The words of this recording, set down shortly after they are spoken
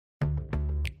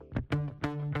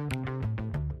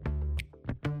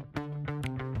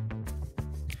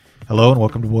Hello and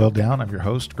welcome to Boiled Down. I'm your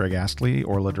host, Greg Astley,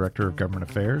 Orla Director of Government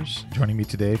Affairs. Joining me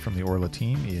today from the Orla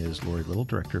team is Lori Little,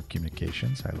 Director of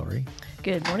Communications. Hi, Lori.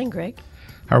 Good morning, Greg.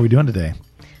 How are we doing today?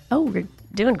 Oh, we're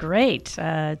doing great.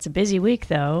 It's a busy week,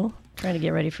 though, trying to get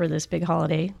ready for this big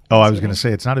holiday. Oh, I was going to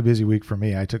say, it's not a busy week for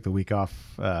me. I took the week off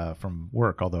from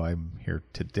work, although I'm here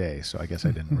today, so I guess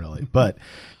I didn't really. But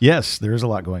yes, there is a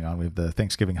lot going on. We have the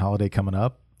Thanksgiving holiday coming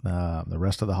up. The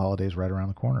rest of the holidays right around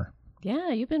the corner.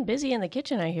 Yeah, you've been busy in the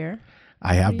kitchen, I hear.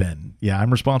 I have been. Yeah, I'm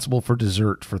responsible for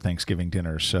dessert for Thanksgiving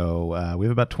dinner. So we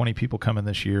have about 20 people coming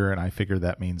this year, and I figure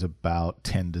that means about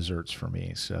 10 desserts for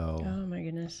me. So, oh my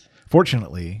goodness.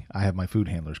 Fortunately, I have my food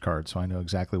handler's card, so I know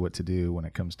exactly what to do when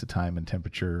it comes to time and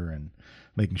temperature and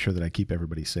making sure that I keep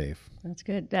everybody safe. That's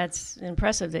good. That's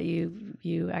impressive that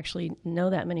you actually know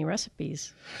that many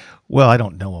recipes. Well, I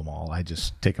don't know them all. I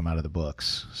just take them out of the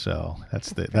books. So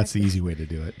that's the easy way to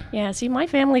do it. Yeah. See, my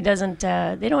family doesn't.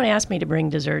 They don't ask me to bring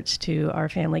desserts to our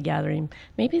family gathering.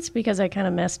 Maybe it's because I kind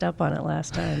of messed up on it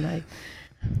last time.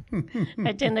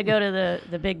 I tend to go to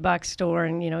the big box store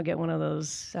and get one of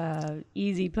those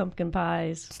easy pumpkin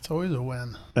pies. It's always a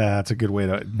win. That's a good way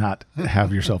to not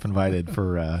have yourself invited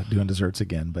for doing desserts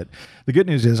again. But the good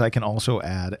news is I can also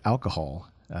add alcohol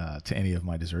to any of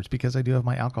my desserts because I do have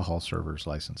my alcohol server's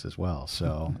license as well.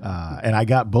 So, and I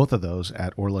got both of those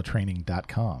at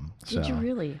orlatraining.com. Did you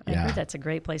really? I Yeah. heard that's a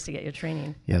great place to get your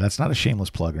training. Yeah, that's not a shameless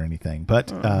plug or anything,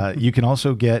 but you can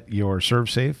also get your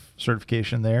ServSafe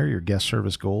certification there, your guest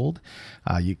service gold.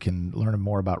 You can learn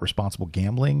more about responsible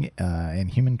gambling and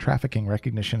human trafficking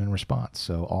recognition and response.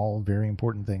 So all very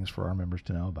important things for our members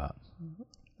to know about.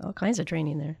 All kinds of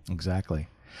training there. Exactly.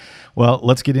 Well,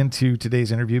 let's get into today's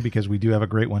interview because we do have a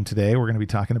great one today. We're going to be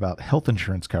talking about health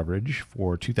insurance coverage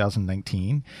for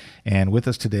 2019. And with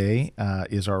us today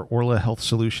is our Orla Health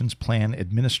Solutions Plan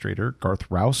Administrator, Garth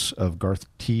Rouse of Garth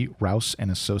T. Rouse and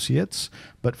Associates.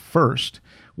 But first,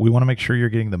 we want to make sure you're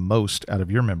getting the most out of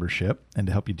your membership. And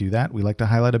to help you do that, we like to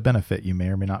highlight a benefit you may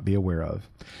or may not be aware of.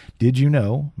 Did you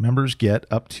know members get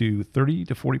up to 30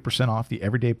 to 40% off the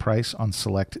everyday price on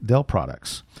select Dell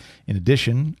products? In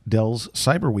addition, Dell's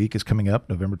Cyber Week is coming up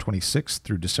November 26th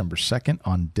through December 2nd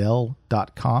on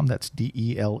Dell.com. That's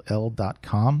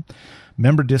DELL.com.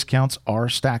 Member discounts are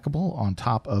stackable on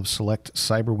top of select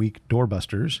Cyber Week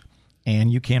doorbusters.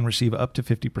 And you can receive up to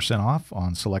 50% off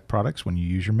on select products when you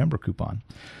use your member coupon.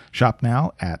 Shop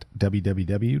now at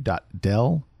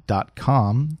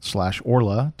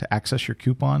www.dell.com/Orla to access your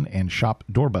coupon and shop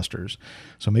doorbusters.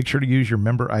 So make sure to use your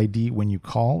member ID when you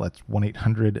call. That's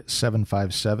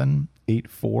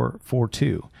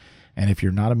 1-800-757-8442. And if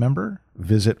you're not a member,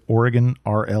 visit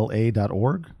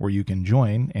OregonRLA.org where you can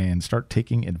join and start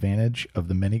taking advantage of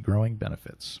the many growing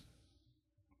benefits.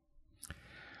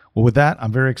 Well, with that,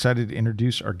 I'm very excited to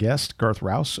introduce our guest, Garth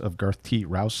Rouse of Garth T.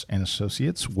 Rouse and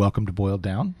Associates. Welcome to Boiled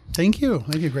Down. Thank you.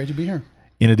 Great to be here.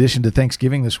 In addition to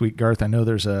Thanksgiving this week, Garth, I know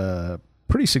there's a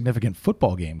pretty significant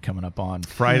football game coming up on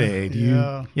Friday. Do you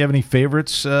have any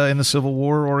favorites in the Civil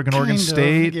War, Oregon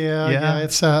State? Yeah.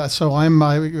 It's so I'm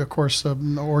of course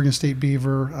an Oregon State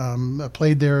Beaver. I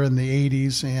played there in the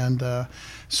 '80s, and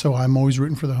so I'm always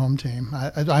rooting for the home team.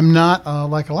 I'm not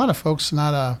like a lot of folks,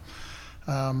 not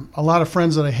a lot of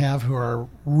friends that I have who are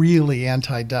really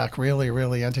anti-duck,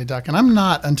 really anti-duck. And I'm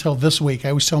not until this week. I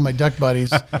always tell my duck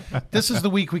buddies, this is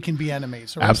the week we can be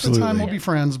enemies. The rest of the time we'll be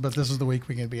friends, but this is the week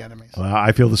we can be enemies. Well,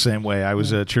 I feel the same way. I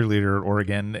was a cheerleader at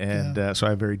Oregon, and so I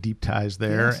have very deep ties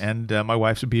there. Yes. And my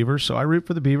wife's a Beaver, so I root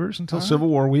for the Beavers until Civil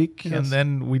War week, and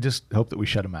then we just hope that we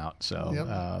shut them out.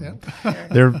 So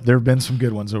there have been some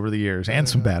good ones over the years and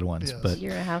some bad ones. Yes. But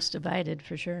you're a house divided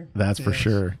for sure. That's for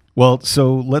sure. Well,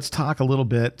 so let's talk a little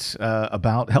bit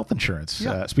about health insurance.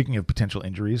 Speaking of potential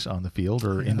injuries on the field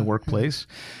or in the workplace,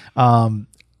 one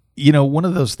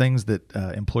of those things that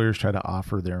employers try to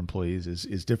offer their employees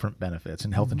is different benefits,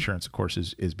 and health insurance, of course,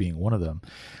 is being one of them.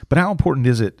 But how important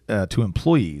is it to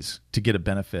employees to get a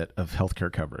benefit of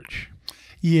healthcare coverage?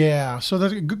 Yeah, so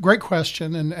that's a great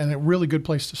question and a really good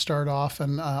place to start off.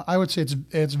 And I would say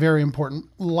it's very important.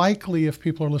 Likely, if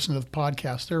people are listening to the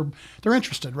podcast, they're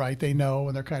interested, right? They know,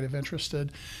 and they're kind of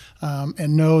interested,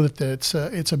 and know that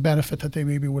it's a benefit that they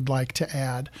maybe would like to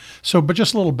add. So, but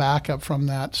just a little backup from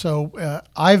that. So,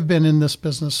 I've been in this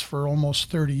business for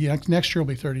almost 30 years. Next year will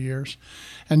be 30 years,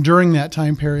 and during that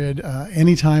time period,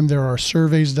 anytime there are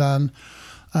surveys done,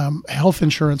 health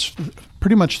insurance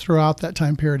pretty much throughout that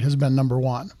time period has been number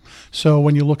one. So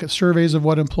when you look at surveys of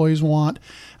what employees want,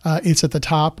 it's at the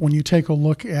top. When you take a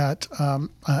look at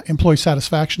employee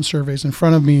satisfaction surveys, in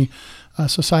front of me,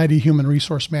 Society Human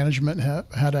Resource Management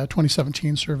had a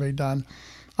 2017 survey done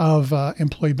of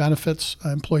employee benefits,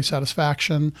 employee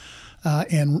satisfaction,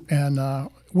 And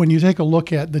when you take a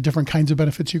look at the different kinds of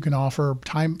benefits you can offer,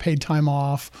 paid time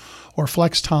off or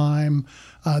flex time,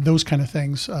 those kind of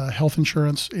things, health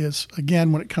insurance is,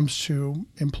 again, when it comes to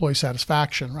employee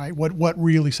satisfaction, right? What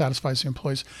really satisfies the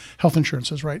employees? Health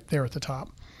insurance is right there at the top.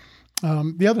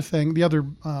 The other thing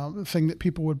that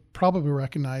people would probably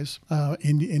recognize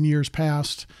in years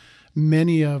past,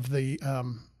 many of the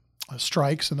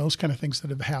strikes and those kind of things that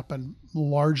have happened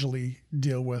largely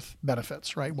deal with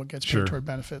benefits, right? What gets paid toward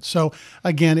benefits. So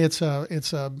again, it's a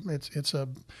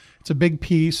big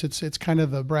piece. It's kind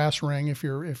of the brass ring if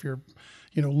you're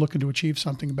looking to achieve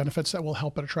something, benefits that will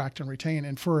help it attract and retain.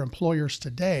 And for employers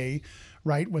today,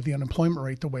 right, with the unemployment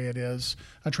rate the way it is,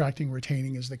 attracting and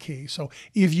retaining is the key. So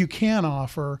if you can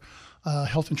offer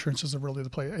health insurance is really the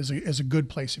place, is a good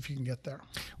place if you can get there.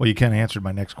 Well, you kind of answered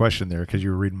my next question there because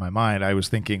you were reading my mind. I was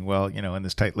thinking, well, in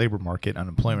this tight labor market,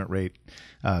 unemployment rate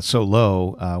so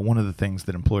low, one of the things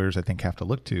that employers I think have to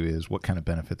look to is what kind of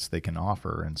benefits they can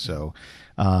offer. And so,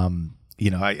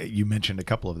 you mentioned a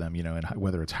couple of them, and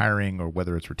whether it's hiring or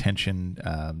whether it's retention,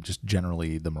 just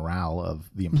generally the morale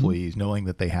of the employees, knowing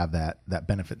that they have that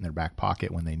benefit in their back pocket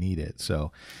when they need it.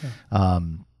 So,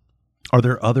 are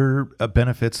there other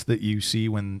benefits that you see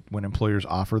when employers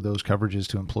offer those coverages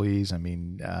to employees? I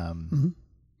mean,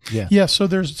 Yeah. So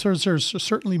there's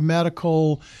certainly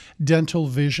medical, dental,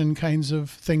 vision kinds of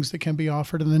things that can be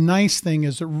offered. And the nice thing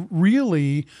is that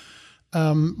really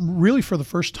for the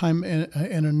first time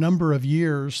in a number of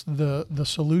years, the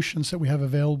solutions that we have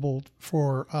available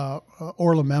for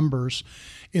Orla members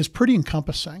is pretty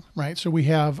encompassing, right? So we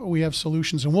have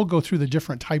solutions, and we'll go through the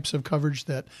different types of coverage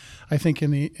that I think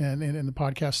in the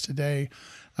podcast today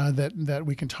that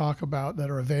we can talk about that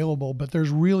are available. But there's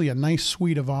really a nice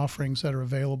suite of offerings that are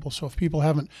available. So if people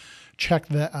haven't checked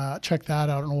that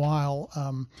out in a while,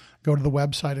 go to the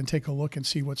website and take a look and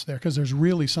see what's there, because there's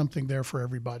really something there for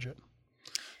every budget.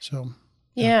 So.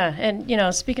 Yeah,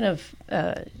 and speaking of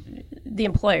the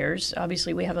employers,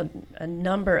 obviously we have a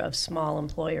number of small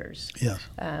employers. Yeah.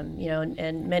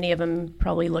 And many of them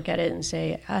probably look at it and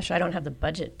say, "Gosh, I don't have the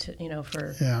budget to,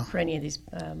 for any of these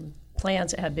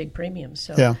plans that have big premiums."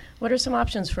 So, what are some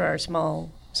options for our small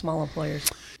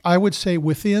employers? I would say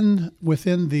within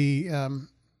the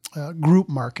group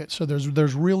market. So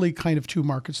there's really kind of two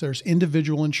markets. There's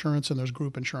individual insurance and there's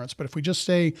group insurance. But if we just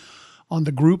stay on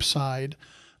the group side,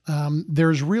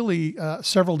 there's really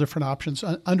several different options.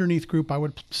 Underneath group, I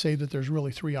would say that there's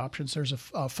really three options. There's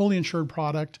a fully insured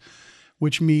product,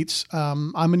 which meets,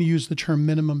 I'm going to use the term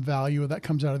minimum value. That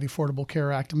comes out of the Affordable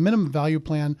Care Act. A minimum value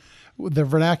plan, the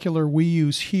vernacular we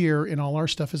use here in all our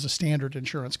stuff is a standard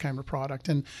insurance kind of product.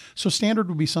 And so standard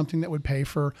would be something that would pay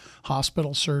for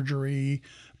hospital surgery,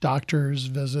 doctor's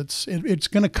visits. It's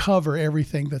going to cover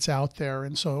everything that's out there.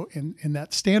 And so in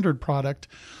that standard product,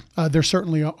 there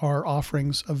certainly are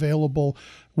offerings available.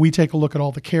 We take a look at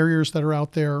all the carriers that are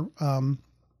out there,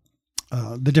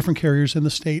 the different carriers in the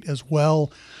state as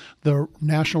well. The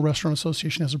National Restaurant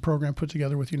Association has a program put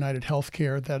together with United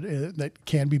Healthcare that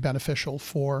can be beneficial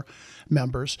for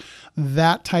members.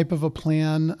 That type of a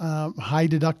plan, high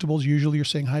deductibles. Usually, you're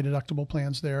seeing high deductible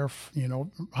plans there.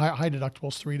 High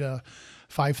deductibles, $3,000 to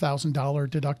 $5,000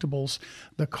 deductibles.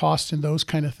 The cost in those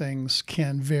kind of things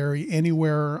can vary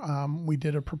anywhere. We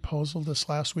did a proposal this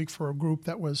last week for a group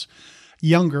that was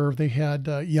younger. They had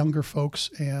younger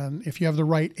folks, and if you have the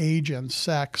right age and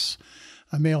sex,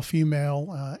 a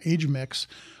male-female age mix,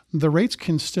 the rates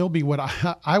can still be what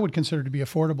I would consider to be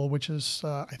affordable, which is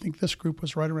I think this group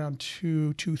was right around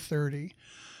 $230,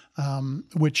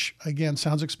 which again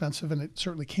sounds expensive, and it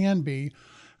certainly can be,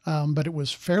 but it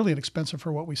was fairly inexpensive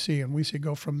for what we see, and we see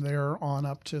go from there on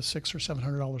up to $600 or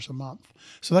 $700 a month.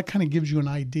 So that kind of gives you an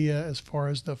idea as far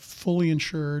as the fully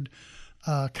insured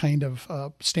kind of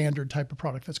standard type of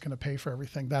product that's going to pay for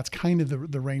everything. That's kind of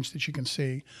the range that you can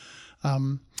see.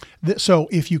 So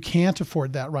if you can't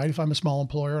afford that, right? If I'm a small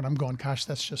employer and I'm going, gosh,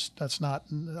 I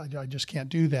just can't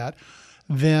do that.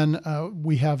 Then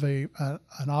we have an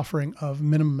offering of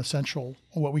minimum essential,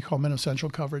 what we call minimum essential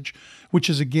coverage, which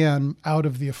is again out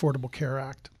of the Affordable Care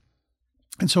Act.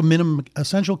 And so minimum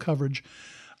essential coverage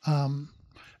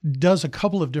does a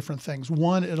couple of different things.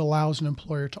 One, it allows an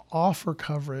employer to offer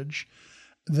coverage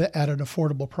at an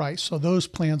affordable price. So those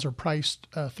plans are priced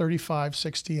 $35,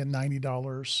 $60, and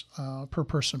 $90 per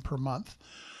person per month.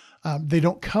 They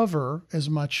don't cover as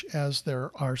much as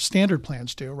our standard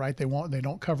plans do, right? They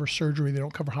don't cover surgery, they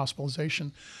don't cover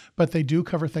hospitalization, but they do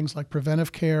cover things like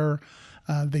preventive care.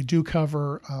 They do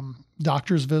cover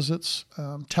doctor's visits.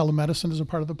 Telemedicine is a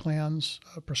part of the plans.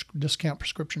 Discount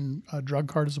prescription drug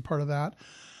card is a part of that.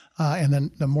 And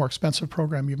then the more expensive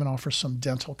program even offers some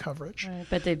dental coverage. Right.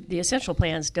 But the essential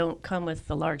plans don't come with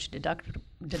the large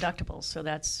deductibles, so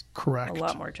that's Correct. a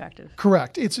lot more attractive.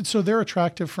 Correct. So they're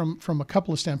attractive from a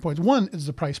couple of standpoints. One is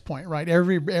the price point, right?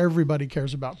 Everybody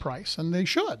cares about price, and they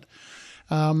should.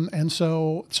 This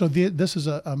is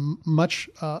a much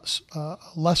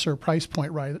lesser price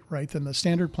point, right, than the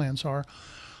standard plans are.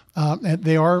 And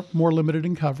they are more limited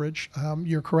in coverage.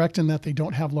 You're correct in that they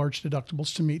don't have large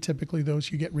deductibles to meet. Typically,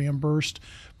 those you get reimbursed.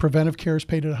 Preventive care is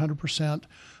paid at 100%.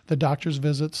 The doctor's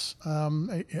visits,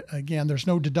 again, there's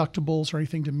no deductibles or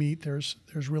anything to meet. There's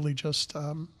really just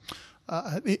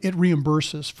it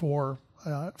reimburses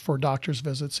for doctor's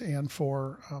visits and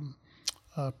for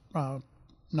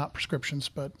not prescriptions,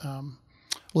 but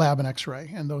lab and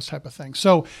X-ray and those type of things.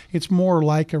 So it's more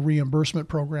like a reimbursement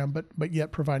program, but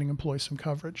yet providing employees some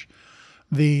coverage.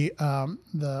 The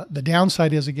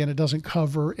downside is, again, it doesn't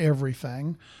cover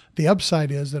everything. The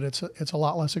upside is that it's a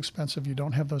lot less expensive. You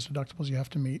don't have those deductibles you have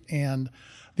to meet. And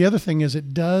the other thing is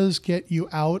it does get you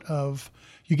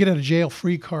you get a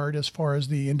jail-free card as far as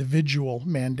the individual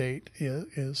mandate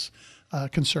is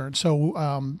concerned.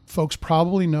 So folks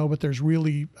probably know, but there's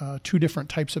really two different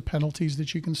types of penalties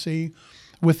that you can see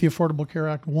with the Affordable Care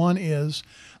Act. One is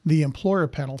the employer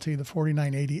penalty, the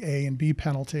 4980A and B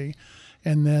penalty,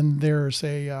 and then there's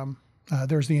the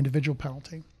individual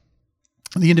penalty.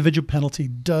 The individual penalty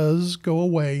does go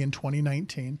away in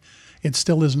 2019. It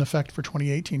still is in effect for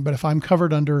 2018. But if I'm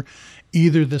covered under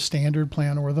either the standard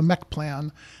plan or the MEC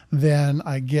plan, then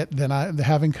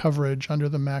having coverage under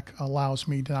the MEC allows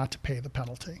me not to pay the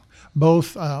penalty.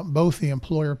 Both the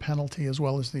employer penalty as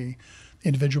well as the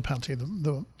individual penalty,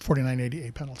 the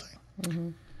 4980A penalty.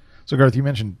 Mm-hmm. So Garth, you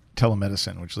mentioned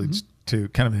telemedicine, which leads to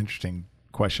kind of an interesting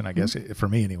question, I guess, for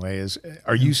me anyway, is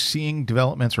are you seeing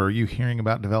developments or are you hearing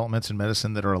about developments in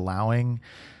medicine that are allowing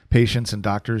patients and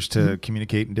doctors to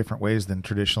communicate in different ways than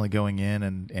traditionally going in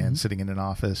and sitting in an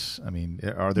office? I mean,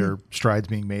 are there strides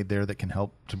being made there that can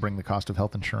help to bring the cost of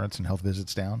health insurance and health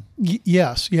visits down?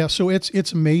 Yes. So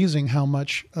it's amazing how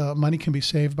much money can be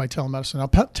saved by telemedicine. Now,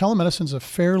 telemedicine is a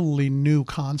fairly new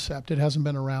concept. It hasn't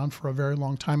been around for a very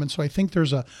long time. And so I think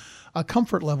there's a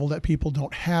comfort level that people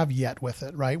don't have yet with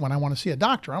it, right? When I want to see a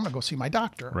doctor, I'm going to go see my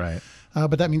doctor. Right.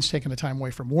 But that means taking the time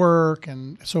away from work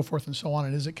and so forth and so on.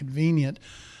 And is it convenient?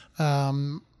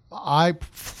 I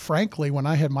frankly, when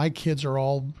I had my kids are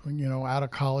all, out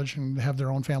of college and have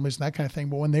their own families and that kind of thing,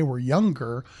 but when they were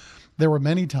younger, there were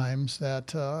many times that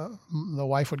the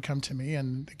wife would come to me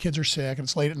and the kids are sick and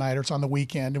it's late at night or it's on the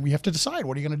weekend and we have to decide,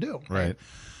 what are you going to do? Right.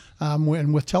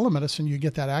 And with telemedicine, you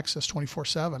get that access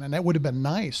 24/7, and that would have been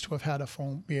nice to have had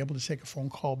be able to take a phone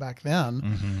call back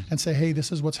then and say, hey,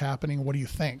 this is what's happening. What do you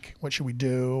think? What should we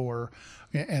do?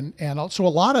 And so a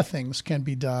lot of things can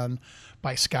be done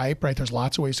by Skype, right? There's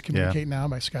lots of ways to communicate now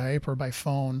by Skype or by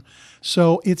phone.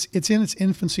 So it's in its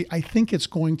infancy. I think it's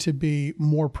going to be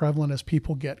more prevalent as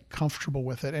people get comfortable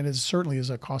with it, and it certainly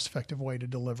is a cost-effective way to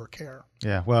deliver care.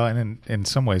 Yeah, well, and in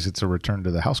some ways, it's a return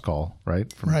to the house call,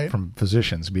 right? From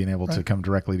physicians being able to come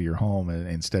directly to your home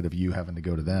instead of you having to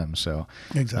go to them. So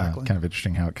exactly, kind of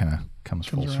interesting how it kind of comes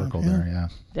full circle there. Yeah,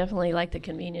 definitely like the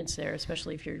convenience there,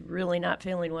 especially if you're really not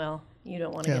feeling well. You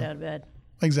don't want to get out of bed.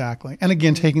 Exactly, and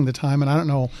again, taking the time. And I don't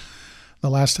know the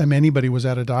last time anybody was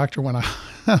at a doctor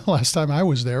last time I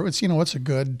was there. It's it's a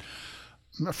good.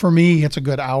 For me, it's a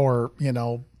good hour.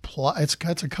 It's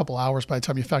a couple hours by the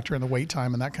time you factor in the wait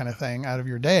time and that kind of thing out of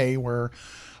your day where,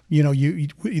 the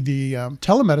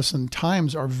telemedicine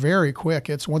times are very quick.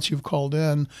 It's once you've called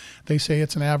in, they say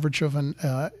it's an average of an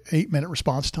 8-minute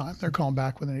response time. They're calling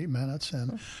back within 8 minutes,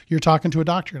 and you're talking to a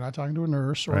doctor. You're not talking to a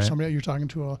nurse or somebody. You're talking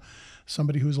to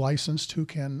somebody who's licensed who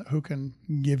can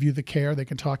give you the care. They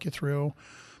can talk you through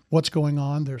what's going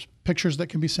on. There's pictures that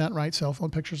can be sent, right? Cell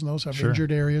phone pictures, and those have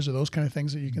injured areas or those kind of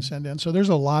things that you can send in. So there's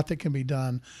a lot that can be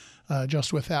done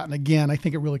just with that. And again, I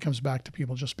think it really comes back to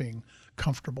people just being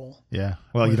comfortable. Yeah.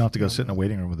 Well, you don't have to go sit in a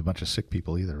waiting room with a bunch of sick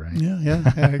people either, right?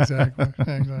 Yeah, exactly.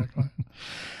 Exactly.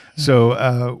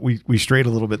 So we strayed a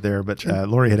little bit there, but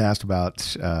Lori had asked about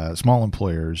small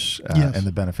employers and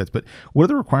the benefits. But what are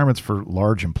the requirements for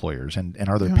large employers, and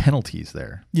are there penalties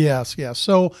there? Yes.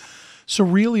 So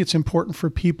really, it's important for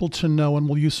people to know, and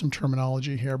we'll use some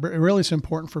terminology here, but really it's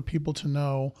important for people to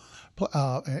know,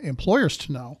 employers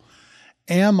to know,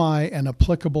 am I an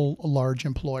applicable large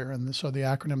employer? And so the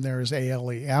acronym there is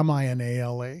ALE. Am I an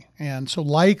ALE? And so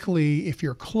likely, if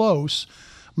you're close,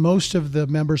 most of the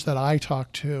members that I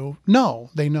talk to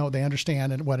they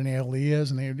understand what an ALE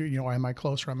is, and they, am I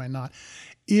close or am I not?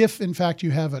 If in fact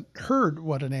you haven't heard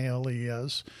what an ALE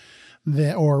is,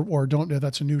 or don't,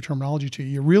 that's a new terminology to you.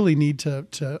 You really need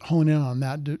to hone in on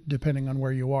that depending on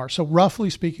where you are. So roughly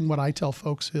speaking, what I tell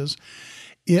folks is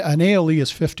an ALE is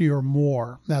 50 or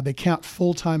more. Now they count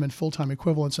full-time and full-time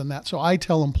equivalents in that. So I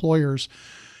tell employers,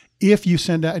 do you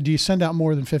send out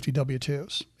more than 50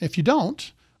 W-2s? If you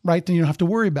don't, right, then you don't have to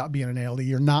worry about being an ALE.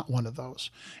 You're not one of those.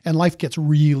 And life gets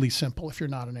really simple if you're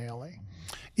not an ALE.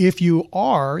 If you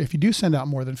do send out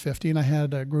more than 50, and I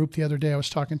had a group the other day I was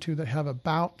talking to that have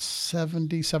about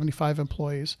 70, 75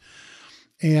 employees.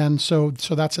 And so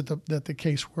that's at the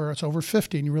case where it's over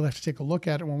 50, and you really have to take a look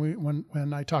at it.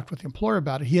 When I talked with the employer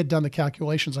about it, he had done the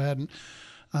calculations. I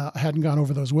hadn't gone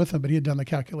over those with him, but he had done the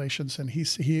calculations, and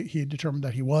he had determined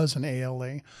that he was an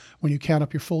ALE when you count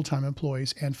up your full-time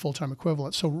employees and full-time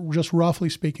equivalents. So just roughly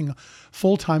speaking, a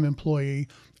full-time employee,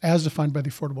 as defined by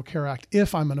the Affordable Care Act,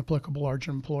 if I'm an applicable large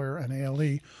employer, an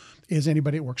ALE, is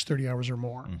anybody that works 30 hours or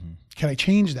more. Mm-hmm. Can I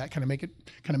change that? Can I make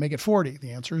it 40?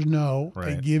 The answer is no.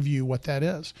 Right. They give you what that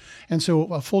is. And so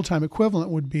a full-time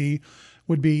equivalent would be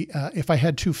if I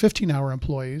had two 15-hour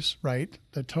employees, right,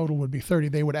 the total would be 30.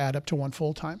 They would add up to one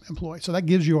full-time employee. So that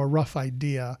gives you a rough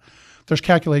idea. There's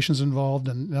calculations involved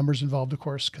and numbers involved, of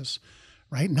course, because,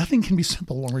 right, nothing can be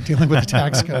simple when we're dealing with the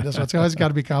tax code. So it's always got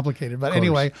to be complicated. But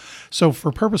anyway, so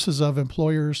for purposes of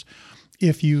employers,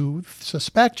 if you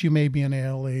suspect you may be an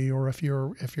ALE, or if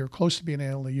you're close to being an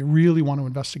ALE, you really want to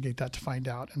investigate that to find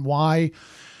out. And why?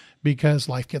 Because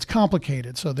life gets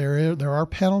complicated. So there are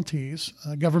penalties.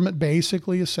 Government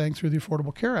basically is saying, through the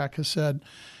Affordable Care Act, has said,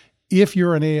 if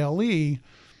you're an ALE,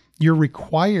 you're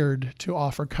required to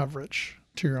offer coverage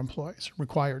to your employees,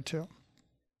 required to.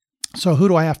 So who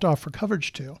do I have to offer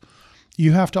coverage to?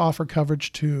 You have to offer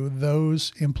coverage to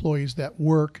those employees that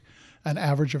work an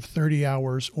average of 30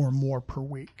 hours or more per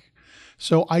week.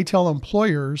 So I tell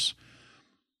employers,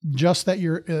 just that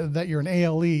you're an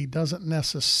ALE isn't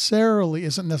necessarily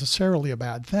a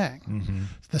bad thing. Mm-hmm.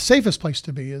 The safest place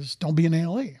to be is don't be an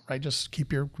ALE, right? Just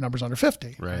keep your numbers under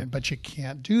 50. Right? But you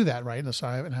can't do that, right? And so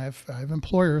I have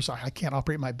employers, I can't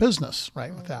operate my business,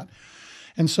 right, with that.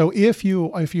 And so if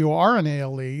you are an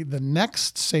ALE, the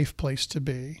next safe place to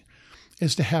be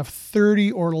is to have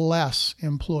 30 or less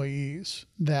employees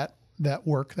that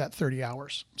work that 30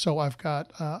 hours. So I've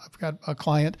got a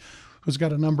client who's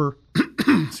got a number,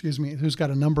 who's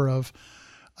got a number of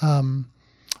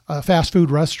fast food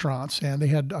restaurants, and they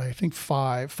had, I think,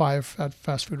 five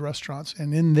fast food restaurants.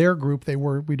 And in their group,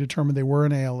 we determined they were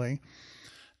an ALE.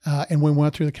 And when we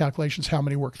went through the calculations, how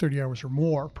many work 30 hours or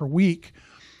more per week,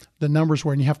 the numbers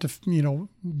were, and you have to,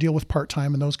 deal with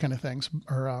part-time and those kind of things,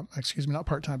 or not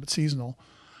part-time, but seasonal.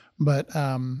 But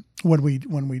when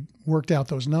we worked out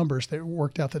those numbers, they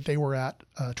worked out that they were at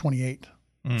 28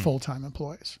 full-time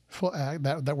employees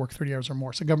that work 30 hours or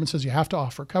more. So government says you have to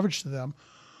offer coverage to them,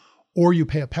 or you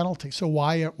pay a penalty. So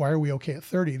why are we okay at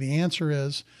 30? The answer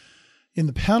is, in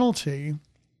the penalty,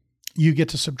 you get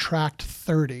to subtract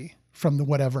 30 from the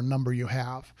whatever number you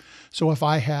have. So if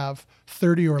I have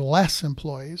 30 or less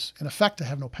employees, in effect, I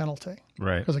have no penalty,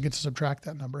 right? Because I get to subtract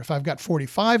that number. If I've got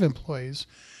 45 employees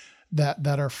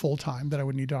that are full-time that I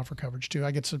would need to offer coverage to,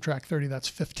 I get to subtract 30, that's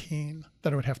 15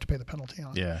 that I would have to pay the penalty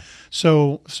on. Yeah.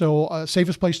 So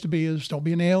safest place to be is don't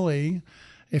be an ALE.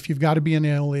 If you've got to be an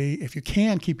ALE, if you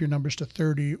can keep your numbers to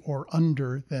 30 or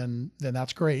under, then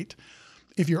that's great.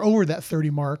 If you're over that 30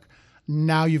 mark,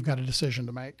 now you've got a decision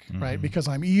to make, right? Because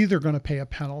I'm either going to pay a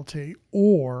penalty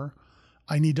or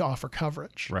I need to offer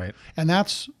coverage. Right. And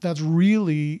that's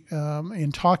really,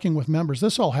 in talking with members,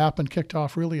 this all kicked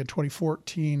off really in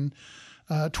 2014,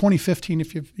 2015,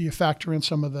 if you factor in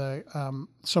some of the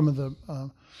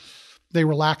they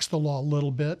relaxed the law a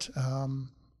little bit. And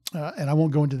I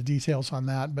won't go into the details on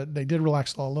that, but they did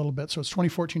relax the law a little bit. So it's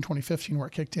 2014, 2015 where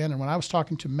it kicked in. And when I was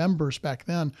talking to members back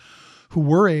then who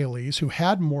were ALEs, who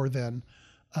had more than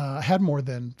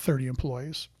 30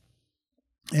 employees,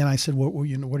 and I said, what are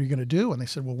you going to do? And they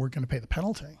said, well, we're going to pay the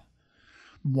penalty.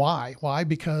 Why? Why?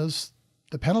 Because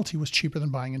the penalty was cheaper than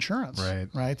buying insurance,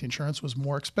 right? The insurance was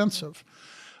more expensive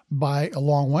by a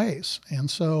long ways. And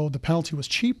so the penalty was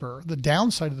cheaper. The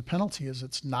downside of the penalty is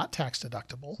it's not tax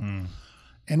deductible.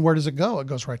 And where does it go? It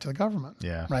goes right to the government,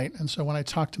 right? And so when I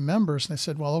talked to members, and they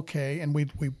said, well, okay, and we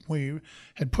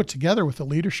had put together with the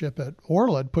leadership at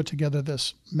Orla, had put together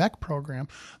this MEC program.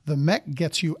 The MEC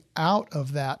gets you out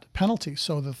of that penalty.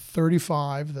 So the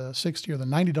 $35, the $60, or the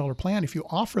 $90 plan, if you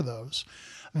offer those,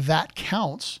 that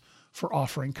counts for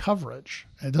offering coverage.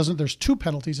 And there's two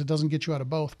penalties. It doesn't get you out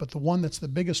of both, but the one that's the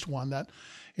biggest one, that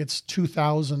it's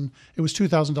 $2,000. It was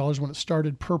 $2,000 when it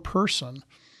started per person.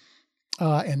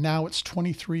 and now it's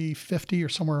 $23.50 or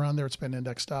somewhere around there. It's been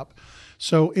indexed up,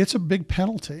 so it's a big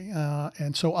penalty.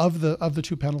 And so of the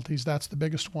two penalties, that's the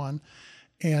biggest one.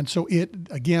 And so it,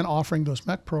 again, offering those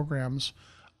MEC programs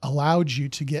allowed you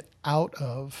to get out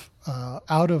of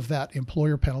that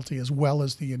employer penalty as well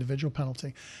as the individual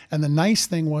penalty. And the nice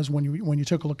thing was when you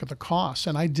took a look at the costs,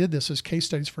 and I did this as case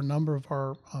studies for a number of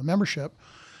our membership.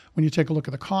 When you take a look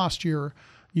at the cost, your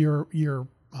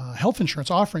health insurance,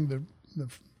 offering the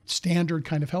standard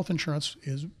kind of health insurance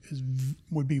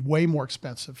would be way more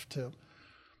expensive to,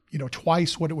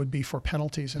 twice what it would be for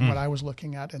penalties and what I was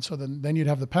looking at. And so then you'd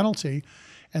have the penalty,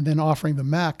 and then offering the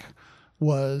MEC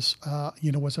was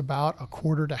about a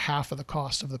quarter to half of the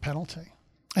cost of the penalty.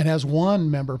 And as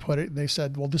one member put it, they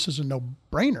said, well, this is a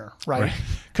no-brainer, right?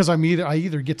 Because I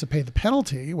either get to pay the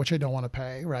penalty, which I don't want to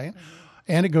pay, right? Mm-hmm.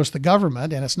 And it goes to the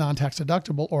government and it's non-tax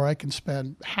deductible, or I can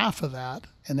spend half of that.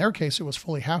 In their case, it was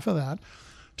fully half of that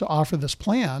to offer this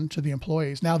plan to the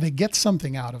employees. Now they get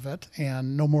something out of it,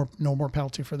 and no more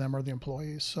penalty for them or the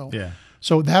employees. So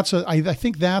I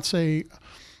think that's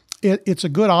it's a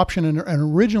good option. And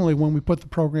originally when we put the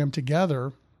program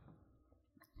together,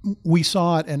 we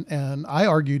saw it and I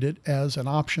argued it as an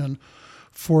option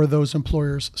for those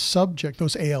employers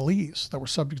those ALEs that were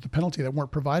subject to penalty, that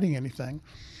weren't providing anything.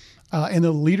 And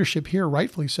the leadership here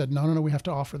rightfully said, no, we have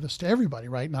to offer this to everybody,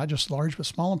 right? Not just large, but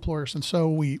small employers. And so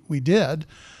we did,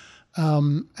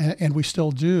 and we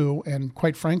still do. And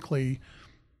quite frankly,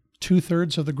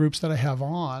 2/3 of the groups that I have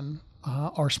on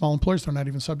are small employers. They're not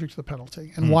even subject to the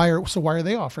penalty. And why are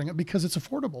they offering it? Because it's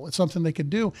affordable. It's something they could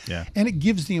do. Yeah. And it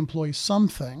gives the employees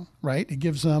something, right? It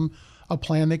gives them a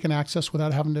plan they can access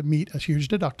without having to meet a huge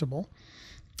deductible.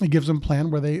 It gives them a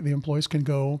plan where the employees can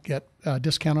go get a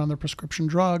discount on their prescription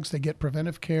drugs. They get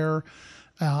preventive care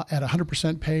at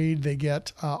 100% paid. They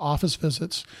get office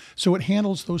visits. So it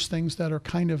handles those things that are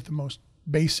kind of the most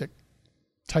basic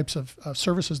types of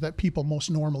services that people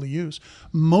most normally use.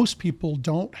 Most people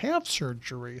don't have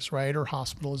surgeries, right, or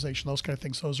hospitalization, those kind of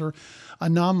things. Those are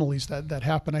anomalies that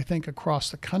happen, I think,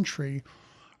 across the country.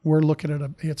 We're looking at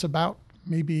it's about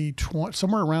maybe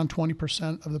somewhere around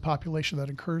 20% of the population that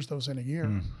incurs those in a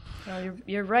year. Well,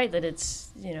 you're right that it's,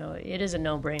 it is a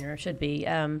no-brainer, should be.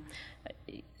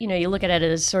 You look at it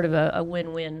as sort of a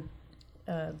win-win.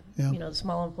 The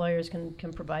small employers can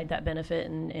provide that benefit,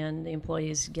 and the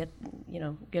employees get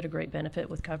a great benefit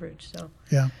with coverage. So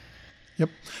yeah, yep.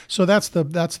 So that's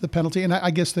the penalty. And I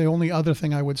guess the only other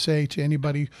thing I would say to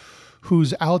anybody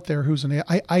who's out there who is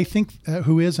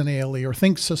an ALE or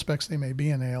suspects they may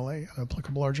be an ALE, an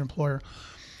applicable large employer,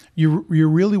 you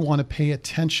really want to pay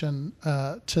attention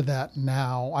to that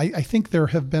now. I think there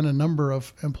have been a number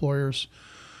of employers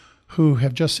who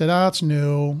have just said, it's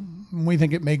new. We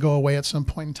think it may go away at some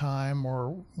point in time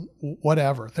or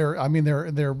whatever.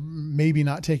 They're maybe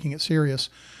not taking it serious.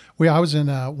 I was in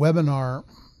a webinar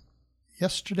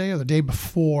yesterday or the day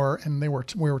before, and we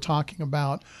were talking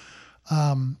about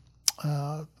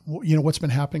what's been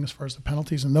happening as far as the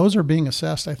penalties, and those are being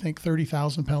assessed. I think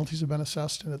 30,000 penalties have been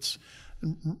assessed, and it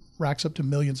racks up to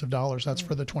millions of dollars. That's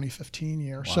for the 2015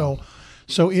 year. Wow.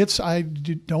 So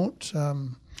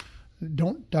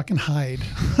don't duck and hide.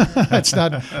 That's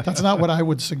not what I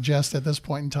would suggest at this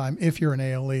point in time. If you're an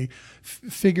ALE,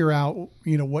 figure out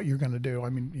what you're going to do. I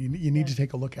mean, you need to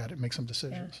take a look at it, make some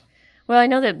decisions. Yeah. Well, I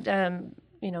know that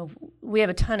we have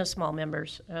a ton of small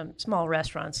members, small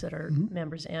restaurants that are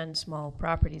members, and small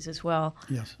properties as well.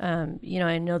 Yes. I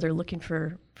know they're looking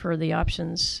for the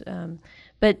options,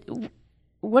 but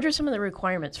what are some of the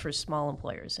requirements for small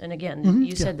employers? And again,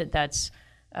 you said that's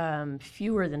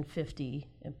fewer than 50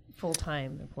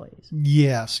 full-time employees.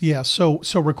 Yes. So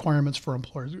requirements for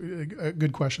employers.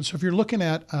 Good question. So if you're looking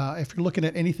at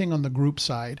anything on the group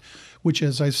side, which,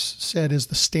 as I said, is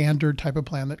the standard type of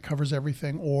plan that covers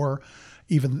everything, or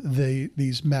even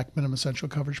these MEC, minimum essential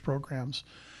coverage programs,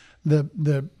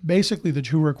 basically the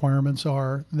two requirements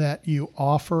are that you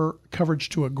offer coverage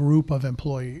to a group of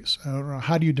employees. I don't know,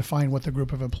 how do you define what the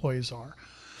group of employees are?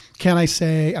 Can I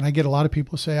say, and I get a lot of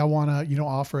people say, I want to,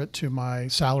 offer it to my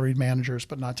salaried managers,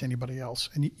 but not to anybody else.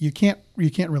 And you can't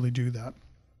really do that.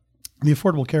 The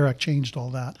Affordable Care Act changed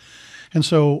all that. And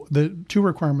so the two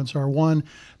requirements are, one,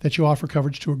 that you offer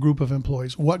coverage to a group of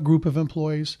employees. What group of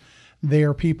employees? They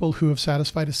are people who have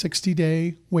satisfied a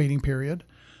 60-day waiting period,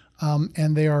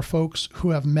 and they are folks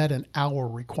who have met an hour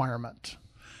requirement.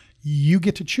 You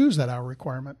get to choose that hour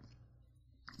requirement.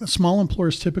 Small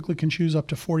employers typically can choose up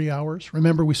to 40 hours.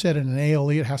 Remember, we said in an ALE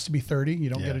it has to be 30.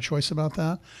 You don't get a choice about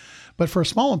that. But for a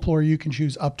small employer, you can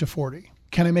choose up to 40.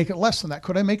 Can I make it less than that?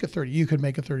 Could I make it 30? You could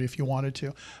make it 30 if you wanted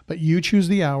to. But you choose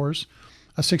the hours.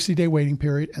 a 60-day waiting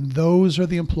period, and those are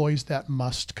the employees that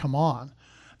must come on.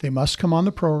 They must come on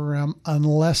the program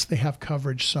unless they have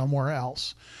coverage somewhere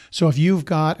else. So if you've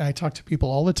got, and I talk to people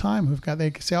all the time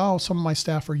they say, oh, some of my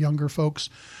staff are younger folks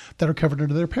that are covered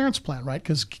under their parents' plan, right?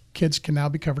 Because kids can now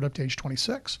be covered up to age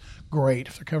 26. Great.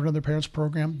 If they're covered under their parents'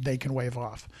 program, they can waive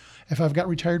off. If I've got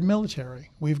retired military,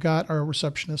 we've got our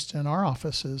receptionist in our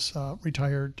office is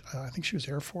retired, I think she was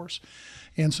Air Force.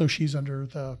 And so she's under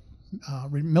the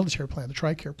military plan, the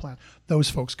TRICARE plan. Those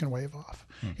folks can waive off.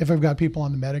 If I've got people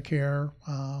on the Medicare,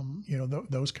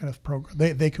 those kind of programs,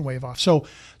 they can waive off. So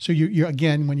you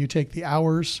again, when you take the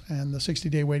hours and the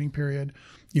 60-day waiting period,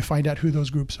 you find out who those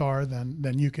groups are,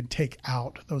 then you can take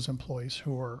out those employees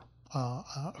who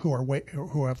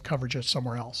have coverage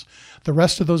somewhere else. The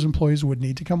rest of those employees would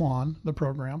need to come on the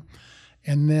program.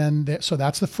 And then, so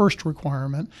that's the first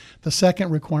requirement. The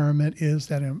second requirement is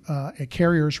that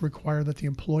carriers require that the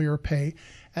employer pay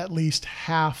at least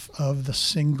half of the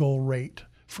single rate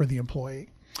for the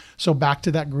employee. So back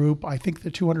to that group, I think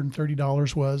the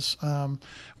 $230 was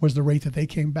the rate that they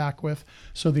came back with.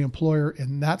 So the employer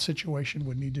in that situation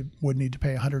would need to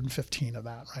pay $115 of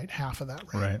that, right? Half of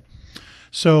that rate. Right.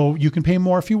 So you can pay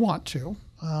more if you want to.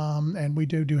 And we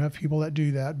do have people that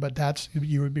do that, but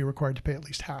you would be required to pay at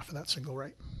least half of that single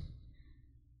rate.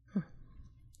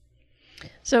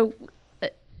 So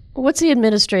what's the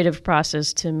administrative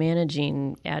process to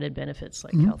managing added benefits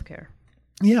like healthcare?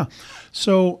 Yeah.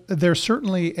 So there's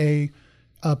certainly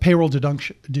a payroll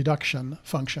deduction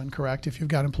function, correct? If you've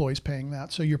got employees paying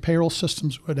that. So your payroll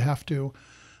systems would have to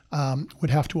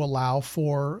allow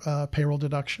for payroll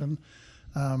deduction.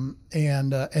 And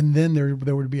then there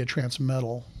would be a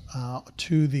transmittal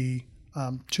to the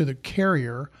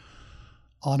carrier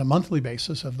on a monthly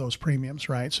basis of those premiums,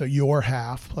 right? So your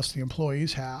half plus the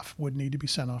employee's half would need to be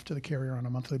sent off to the carrier on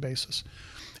a monthly basis.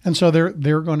 And so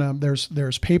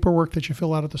there's paperwork that you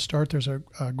fill out at the start. There's a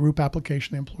group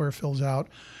application the employer fills out,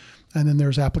 and then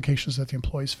there's applications that the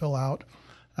employees fill out.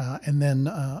 And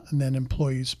then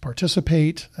employees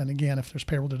participate. And again, if there's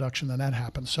payroll deduction, then that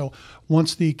happens. So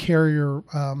once the carrier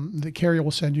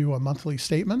will send you a monthly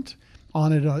statement.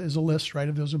 On it is a list, right,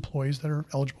 of those employees that are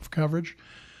eligible for coverage.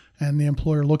 And the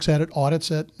employer looks at it,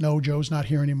 audits it. No, Joe's not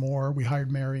here anymore. We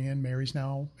hired Mary in. Mary's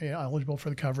now eligible for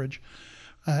the coverage.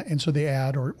 And so they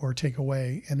add or take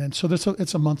away. And then so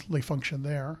it's a monthly function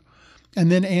there. And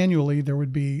then annually, there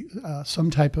would be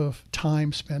some type of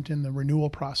time spent in the renewal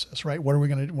process, right?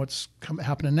 What's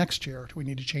happening next year? Do we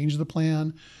need to change the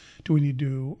plan? Do we need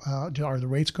to, are the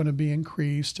rates going to be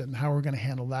increased? And how are we going to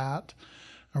handle that?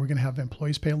 Are we going to have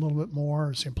employees pay a little bit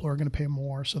more? Is the employer going to pay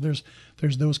more? So there's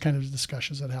those kind of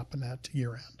discussions that happen at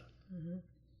year end. Mm-hmm.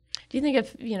 Do you think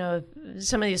if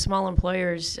some of these small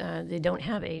employers, they don't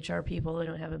have HR people, they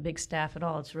don't have a big staff at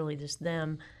all, it's really just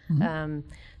them,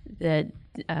 that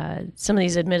some of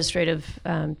these administrative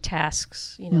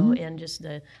tasks, and just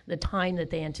the time that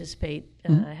they anticipate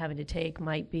having to take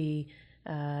might be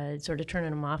sort of turning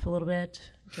them off a little bit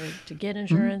to get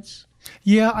insurance?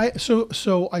 Yeah,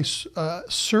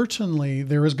 certainly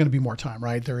there is going to be more time,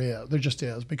 right? There just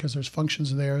is, because there's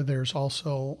functions there. There's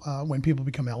also when people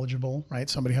become eligible, right?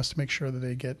 Somebody has to make sure that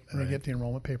they get the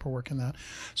enrollment paperwork and that.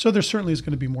 So there certainly is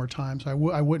going to be more time.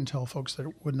 So I wouldn't tell folks that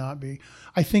it would not be.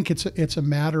 I think it's a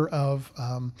matter of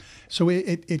so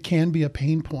it can be a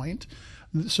pain point.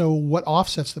 So what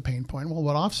offsets the pain point? Well,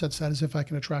 what offsets that is if I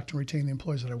can attract and retain the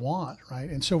employees that I want, right?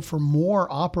 And so for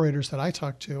more operators that I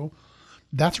talk to,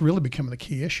 that's really becoming the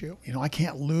key issue. I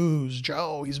can't lose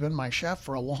Joe. He's been my chef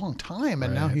for a long time,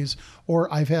 and now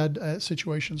or I've had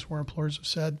situations where employers have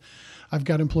said, I've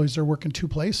got employees that are working two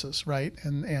places, right?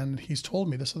 And he's told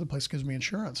me this other place gives me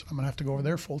insurance. I'm gonna have to go over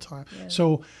there full time. Yeah.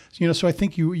 So I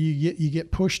think you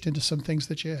get pushed into some things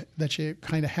that you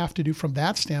kind of have to do from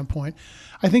that standpoint.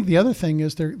 I think the other thing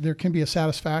is there can be a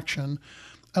satisfaction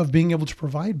of being able to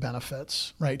provide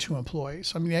benefits, right, to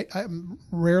employees. I mean, I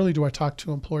rarely do I talk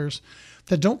to employers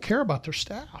that don't care about their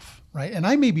staff, right? And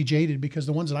I may be jaded because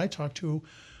the ones that I talk to,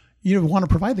 want to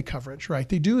provide the coverage, right?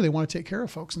 They do. They want to take care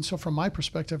of folks. And so from my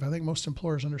perspective, I think most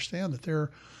employers understand that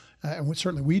they're, and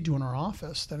certainly we do in our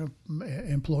office, that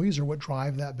employees are what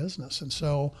drive that business. And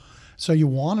so you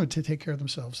want them to take care of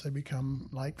themselves. They become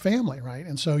like family, right?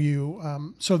 And so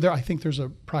I think there's a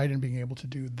pride in being able to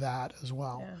do that as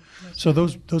well. Yeah, so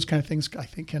those kind of things, I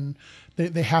think,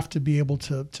 they have to be able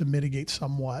to mitigate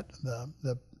somewhat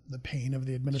the pain of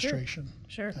the administration.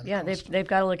 Sure. Yeah, they've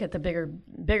got to look at the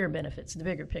bigger benefits, the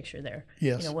bigger picture there.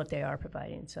 Yes. What they are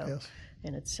providing. So, yes.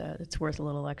 And it's worth a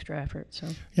little extra effort. So.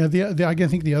 Yeah. I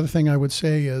think the other thing I would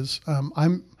say is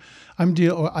I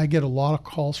get a lot of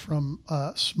calls from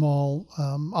small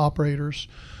operators,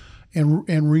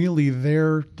 and really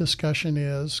their discussion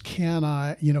is, can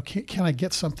I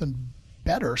get something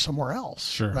better somewhere else?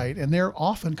 Sure. Right? And they're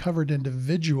often covered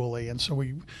individually. And so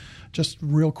we just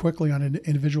real quickly on an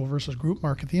individual versus group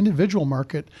market, the individual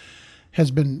market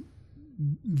has been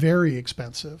very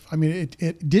expensive. I mean,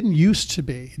 it didn't used to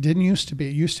be. It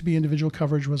used to be individual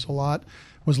coverage was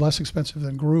less expensive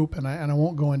than group, and I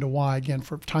won't go into why, again,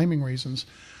 for timing reasons.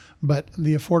 But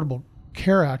the Affordable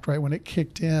Care Act, right, when it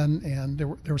kicked in, and there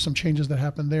were some changes that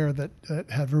happened there that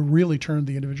have really turned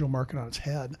the individual market on its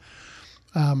head.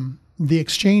 The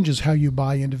exchange is how you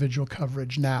buy individual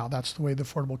coverage now. That's the way the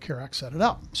Affordable Care Act set it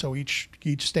up. So each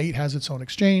state has its own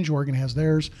exchange. Oregon has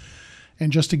theirs.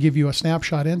 And just to give you a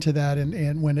snapshot into that,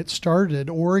 and when it started,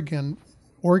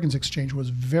 Oregon's exchange was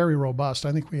very robust.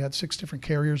 I think we had 6 different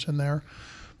carriers in there.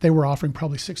 They were offering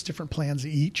probably 6 different plans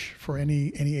each for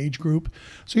any age group.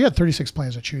 So you had 36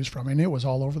 plans to choose from, and it was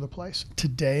all over the place.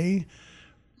 Today,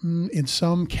 in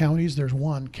some counties, there's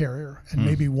one carrier and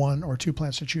maybe 1 or 2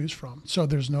 plans to choose from. So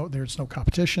there's no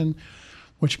competition,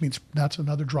 which means that's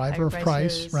another driver of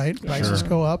price, right? Yeah. Prices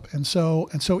go up, and so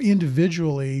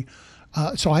individually.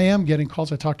 So I am getting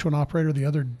calls. I talked to an operator I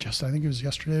think it was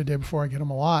yesterday, the day before. I get them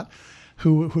a lot,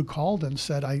 who called and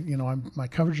said, my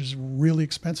coverage is really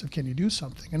expensive. Can you do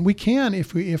something? And we can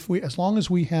if we as long as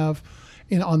we have,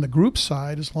 on the group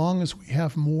side, as long as we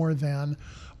have more than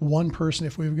one person.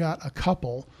 If we've got a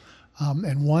couple,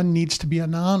 and one needs to be a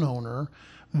non-owner,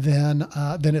 then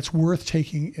it's worth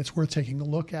taking a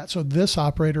look at. So this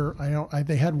operator,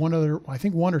 they had one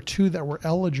or two that were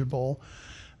eligible.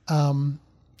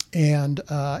 And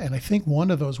I think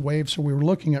one of those waived. So we were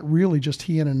looking at really just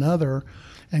he and another.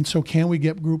 And so can we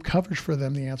get group coverage for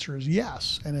them? The answer is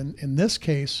yes. And in this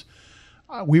case,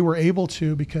 we were able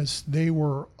to, because they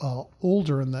were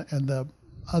older and the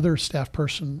other staff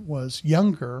person was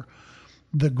younger.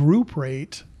 The group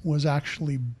rate was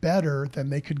actually better than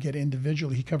they could get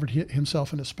individually. He covered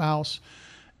himself and his spouse.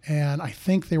 And I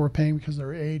think they were paying, because of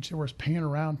their age, they were paying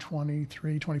around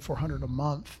 $2,400 a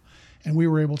month. And we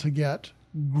were able to get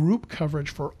group coverage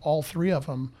for all 3 of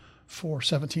them for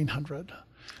 $1,700.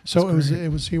 So it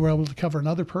was we were able to cover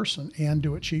another person and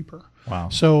do it cheaper. Wow.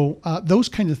 So those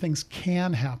kinds of things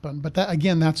can happen, but that,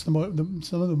 again, that's some of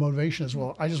the motivation is,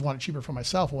 well, I just want it cheaper for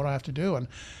myself. What do I have to do? And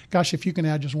gosh, if you can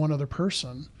add just one other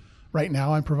person, right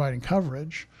now I'm providing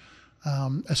coverage,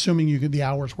 assuming the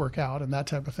hours work out and that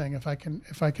type of thing. If I can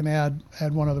add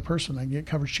one other person, I can get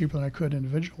coverage cheaper than I could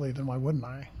individually. Then why wouldn't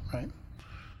I? Right.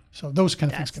 So those kind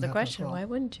of things can happen. That's the question. As well. Why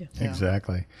wouldn't you? Yeah.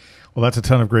 Exactly. Well, that's a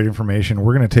ton of great information.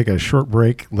 We're going to take a short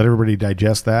break, let everybody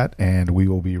digest that, and we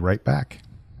will be right back.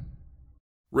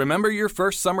 Remember your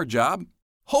first summer job?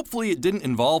 Hopefully it didn't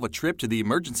involve a trip to the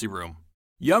emergency room.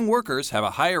 Young workers have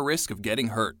a higher risk of getting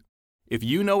hurt. If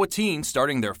you know a teen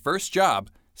starting their first job,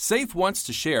 SAFE wants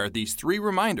to share these 3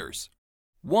 reminders.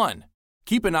 1.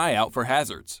 Keep an eye out for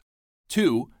hazards.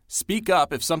 2. Speak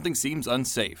up if something seems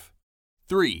unsafe.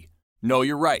 3. Know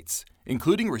your rights,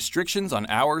 including restrictions on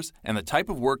hours and the type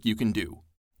of work you can do.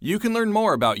 You can learn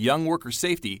more about young worker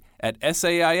safety at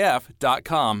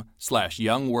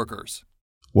saif.com/youngworkers.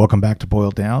 Welcome back to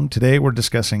Boiled Down. Today we're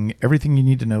discussing everything you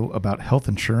need to know about health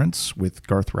insurance with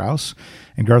Garth Rouse.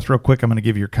 And Garth, real quick, I'm going to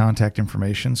give you your contact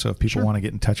information. So if people want to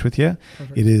get in touch with you,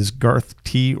 it is Garth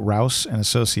T. Rouse and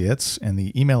Associates. And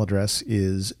the email address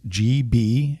is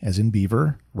gb, as in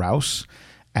Beaver, Rouse,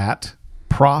 at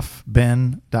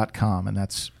profben.com. And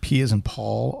that's P as in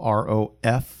Paul,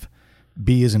 ROF,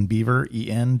 B as in Beaver,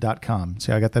 EN.com.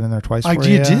 See, I got that in there twice for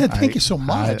you. You did. Thank you so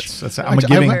much. I'm a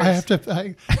giving.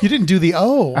 You didn't do the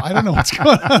O. I don't know what's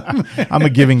going on. I'm a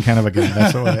giving kind of a guy.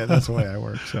 That's the way I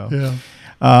work. So, yeah.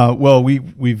 Well,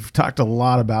 we've talked a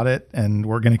lot about it, and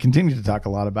we're going to continue to talk a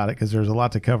lot about it because there's a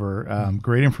lot to cover.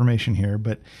 Great information here,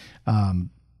 but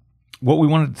what we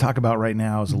wanted to talk about right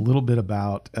now is a little bit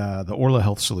about the Orla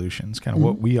Health Solutions, kind of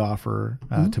what we offer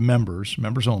to members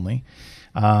only.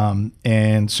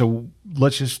 And so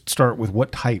let's just start with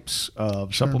what types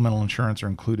of supplemental insurance are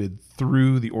included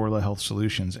through the Orla Health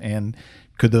Solutions, and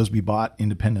could those be bought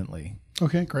independently?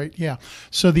 Okay, great. Yeah.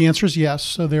 So the answer is yes.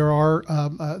 So there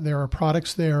are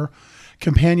products there.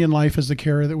 Companion Life is the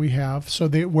carrier that we have. So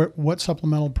what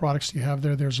supplemental products do you have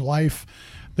there? There's life,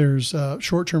 there's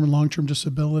short-term and long-term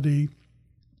disability.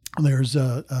 There's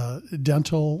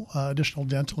dental, additional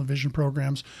dental and vision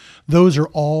programs. Those are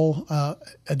all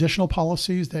additional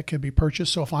policies that can be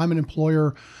purchased. So if I'm an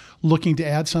employer looking to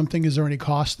add something, is there any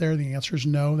cost there? The answer is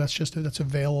no. That's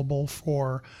available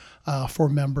for for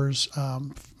members,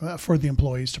 for the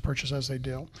employees to purchase as they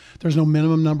do. There's no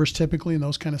minimum numbers typically in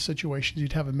those kind of situations.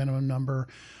 You'd have a minimum number.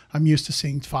 I'm used to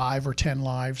seeing 5 or 10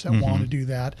 lives that want to do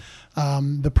that.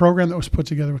 The program that was put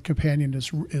together with Companion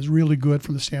is really good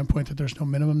from the standpoint that there's no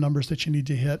minimum numbers that you need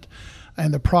to hit,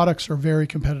 and the products are very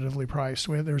competitively priced.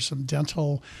 There's some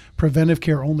dental, preventive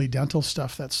care only dental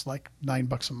stuff that's like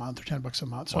 $9 a month or $10 a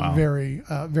month, so very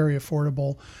very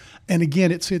affordable. And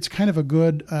again, it's kind of a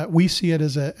good. We see it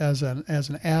as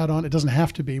an add-on. It doesn't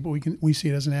have to be, but we see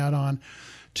it as an add-on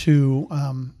to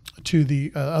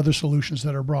the other solutions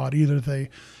that are brought, either the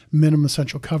minimum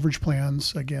essential coverage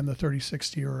plans, again, the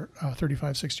 $30-60 or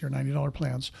 $35-60 or $90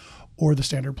 plans, or the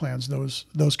standard plans. Those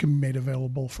can be made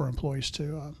available for employees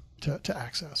to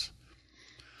access.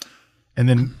 And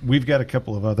then we've got a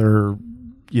couple of other,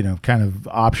 kind of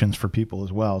options for people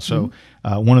as well. So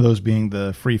one of those being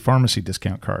the free pharmacy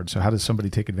discount card. So how does somebody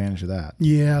take advantage of that?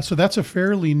 Yeah, so that's a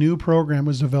fairly new program. It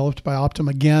was developed by Optum,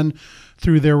 again,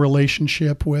 through their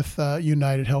relationship with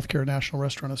United Healthcare National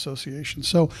Restaurant Association.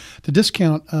 So the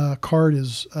discount card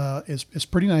is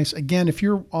pretty nice. Again, if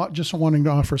you're just wanting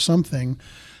to offer something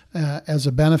as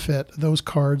a benefit, those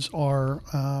cards are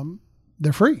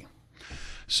they're free.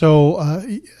 So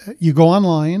you go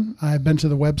online. I've been to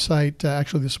the website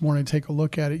actually this morning to take a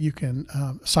look at it. You can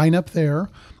sign up there.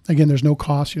 Again, there's no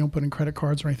cost. You don't put in credit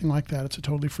cards or anything like that. It's a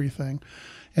totally free thing.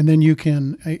 And then you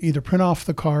can either print off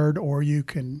the card or you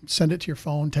can send it to your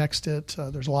phone, text it.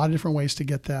 There's a lot of different ways to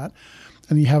get that.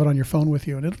 And you have it on your phone with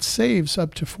you. And it saves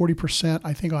up to 40%,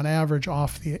 I think, on average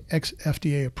off the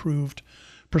FDA-approved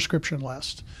prescription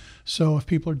list. So if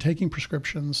people are taking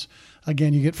prescriptions,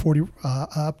 again, you get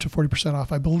up to 40%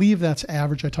 off. I believe that's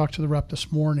average. I talked to the rep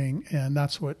this morning, and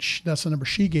that's the number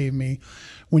she gave me.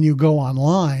 When you go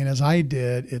online, as I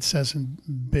did, it says in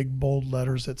big bold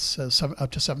letters, it says up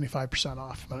to 75%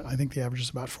 off. But I think the average is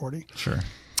about 40. Sure.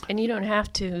 And you don't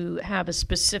have to have a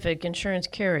specific insurance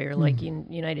carrier like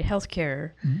United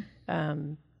Healthcare.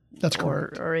 That's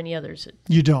correct. Or any others.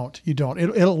 You don't.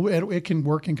 It can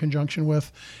work in conjunction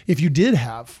with if you did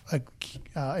have a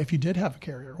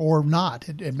carrier or not.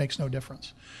 It makes no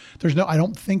difference. I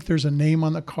don't think there's a name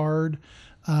on the card.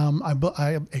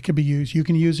 It could be used. You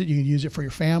can use it. You can use it for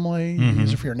your family. You can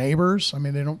use it for your neighbors. I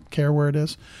mean, they don't care where it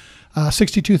is.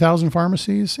 62,000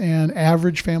 pharmacies, and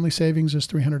average family savings is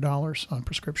 $300 on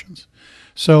prescriptions.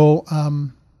 So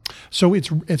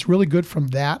it's really good from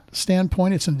that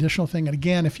standpoint. It's an additional thing. And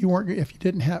again, if you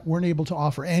weren't able to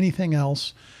offer anything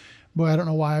else, boy, I don't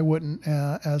know why I wouldn't,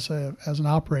 as an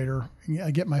operator,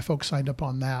 get my folks signed up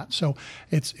on that. So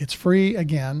it's free.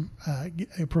 Again,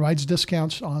 it provides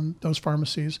discounts on those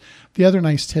pharmacies. The other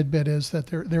nice tidbit is that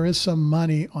there is some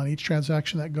money on each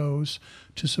transaction that goes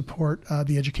to support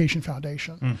the Education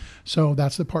Foundation. So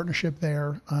that's the partnership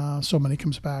there. So money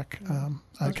comes back.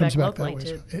 Comes back that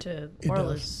way. To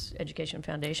Orla's Education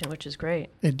Foundation, which is great.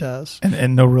 It does.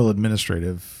 And no real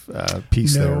administrative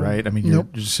piece there, right? I mean, you're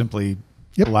just simply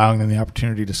allowing them the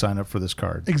opportunity to sign up for this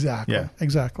card. Exactly. Yeah.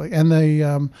 Exactly. And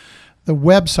the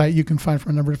website you can find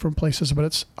from a number of different places, but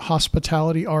it's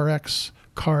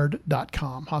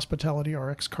hospitalityrxcard.com.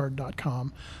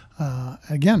 Hospitalityrxcard.com.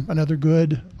 Again, another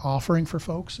good offering for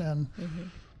folks, and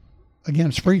again,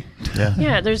 it's free. Yeah.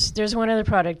 Yeah. There's one other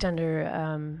product under,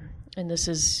 and this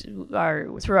is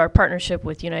through our partnership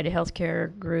with United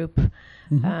Healthcare Group,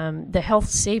 the health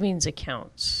savings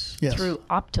accounts through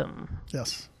Optum.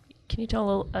 Yes. Can you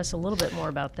tell us a little bit more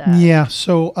about that? Yeah.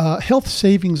 So health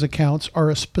savings accounts are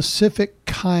a specific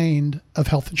kind of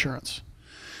health insurance.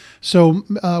 So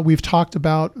we've talked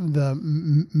about the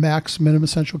max minimum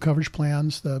essential coverage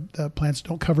plans. The plans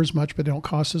don't cover as much, but they don't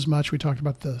cost as much. We talked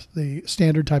about the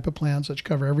standard type of plans that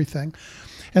cover everything.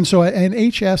 And so an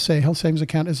HSA, health savings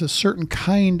account, is a certain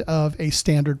kind of a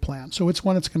standard plan. So it's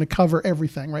one that's going to cover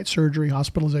everything, right? Surgery,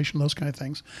 hospitalization, those kind of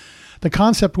things. The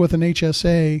concept with an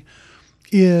HSA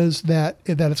is that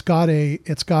it's got a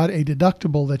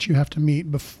deductible that you have to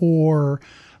meet before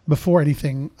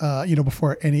anything,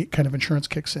 before any kind of insurance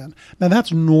kicks in. Now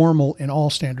that's normal in all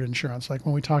standard insurance. Like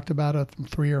when we talked about a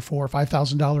 $3,000 or $4,000 or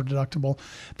 $5,000 deductible,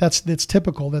 it's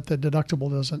typical that the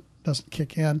deductible doesn't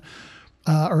kick in,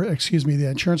 the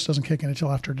insurance doesn't kick in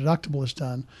until after deductible is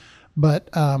done.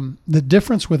 But the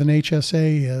difference with an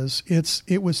HSA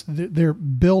is they're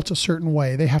built a certain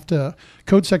way. They have to,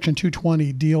 Code Section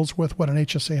 220 deals with what an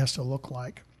HSA has to look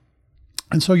like.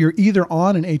 And so you're either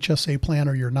on an HSA plan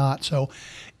or you're not. So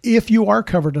if you are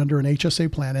covered under an HSA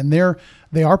plan, and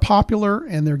they are popular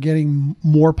and they're getting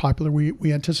more popular,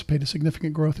 we anticipate a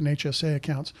significant growth in HSA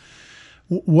accounts.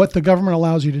 What the government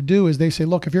allows you to do is they say,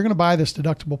 look, if you're going to buy this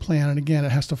deductible plan, and again,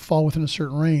 it has to fall within a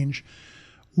certain range,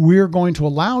 we're going to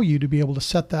allow you to be able to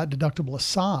set that deductible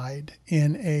aside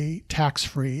in a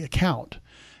tax-free account.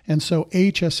 And so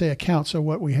HSA account, so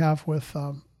what we have with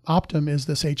Optum is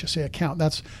this HSA account.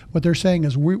 That's what they're saying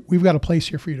is we've got a place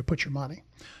here for you to put your money.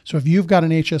 So if you've got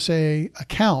an HSA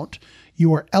account,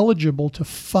 you are eligible to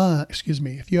fund,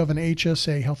 if you have an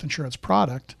HSA health insurance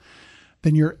product,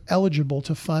 then you're eligible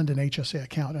to fund an HSA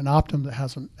account. And Optum that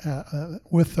hasn't,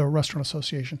 with the Restaurant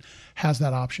Association, has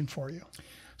that option for you.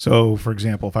 So, for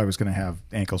example, if I was going to have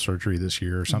ankle surgery this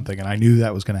year or something, and I knew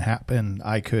that was going to happen,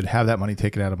 I could have that money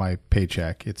taken out of my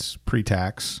paycheck. It's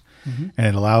pre-tax, and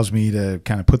it allows me to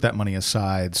kind of put that money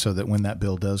aside so that when that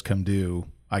bill does come due,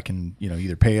 I can,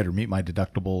 either pay it or meet my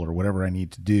deductible or whatever I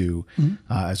need to do,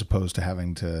 as opposed to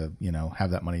having to,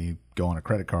 have that money go on a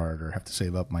credit card or have to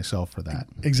save up myself for that.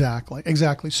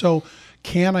 Exactly. So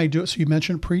can I do it? So you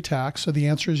mentioned pre-tax. So the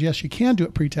answer is yes, you can do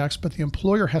it pre-tax, but the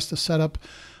employer has to set up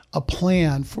a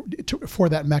plan for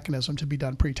that mechanism to be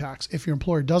done pre-tax. If your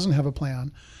employer doesn't have a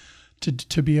plan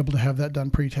to be able to have that done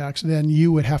pre-tax, then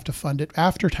you would have to fund it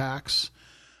after tax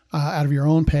out of your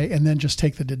own pay and then just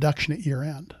take the deduction at year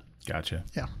end. Gotcha.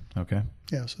 Yeah. Okay.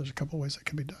 Yeah. So there's a couple of ways that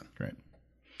can be done. Great.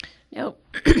 Now,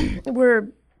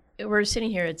 we're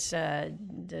sitting here. It's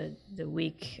the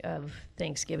week of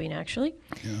Thanksgiving, actually.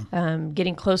 Yeah.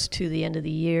 Getting close to the end of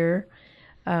the year,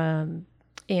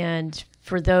 and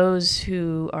for those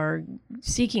who are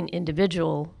seeking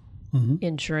individual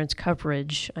insurance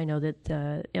coverage, I know that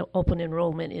the open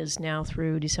enrollment is now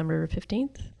through December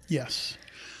 15th. Yes.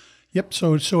 Yep.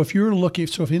 So if you're looking,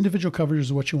 if individual coverage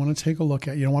is what you want to take a look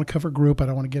at, you don't want to cover group. I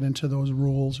don't want to get into those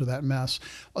rules or that mess.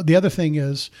 The other thing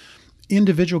is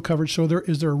individual coverage. So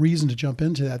is there a reason to jump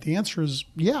into that? The answer is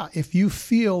yeah. If you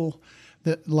feel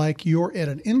that like you're at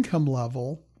an income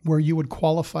level where you would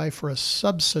qualify for a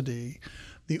subsidy,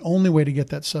 the only way to get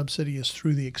that subsidy is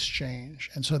through the exchange.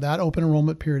 And so that open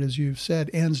enrollment period, as you've said,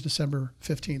 ends December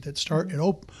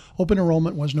 15th. Open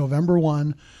enrollment was November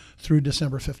 1 through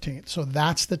December 15th. So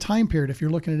that's the time period. If you're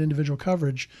looking at individual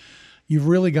coverage, you've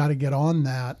really got to get on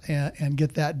that and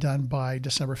get that done by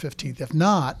December 15th. If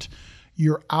not,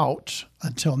 you're out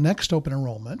until next open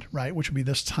enrollment, right, which would be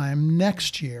this time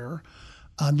next year,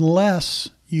 unless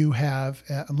you have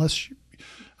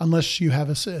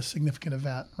a significant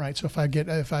event, right? So if I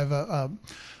have a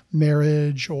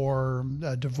marriage or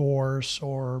a divorce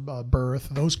or a birth,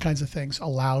 those kinds of things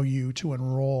allow you to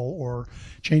enroll or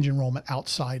change enrollment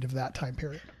outside of that time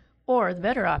period. Or the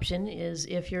better option is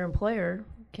if your employer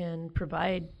can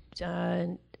provide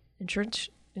insurance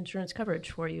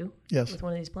coverage for you with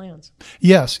one of these plans.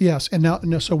 Yes. And now,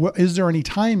 so is there any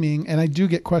timing? And I do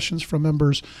get questions from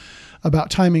members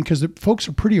about timing because the folks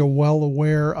are pretty well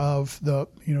aware of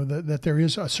that there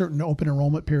is a certain open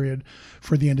enrollment period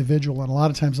for the individual, and a lot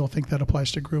of times they'll think that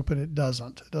applies to group, and it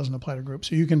doesn't. It doesn't apply to group.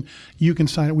 So you can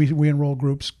sign it. We enroll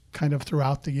groups kind of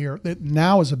throughout the year.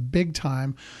 Now is a big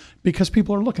time because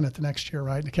people are looking at the next year,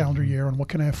 right, the calendar year, and what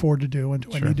can I afford to do, and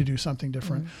do I need to do something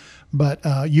different? But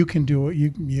you can do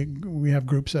it. We have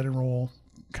groups that enroll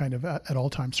kind of at all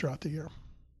times throughout the year,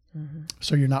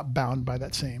 so you're not bound by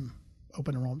that same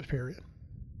open enrollment period.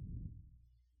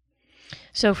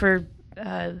 So for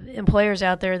employers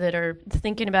out there that are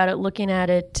thinking about it, looking at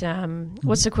it,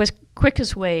 what's the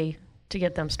quickest way to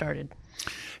get them started?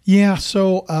 Yeah,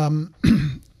 so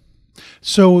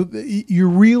you're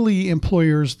really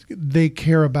employers. They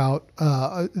care about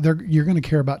you're going to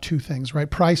care about two things, right?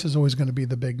 Price is always going to be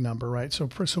the big number, right? So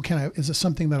is it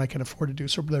something that I can afford to do?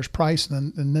 So there's price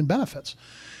and then benefits.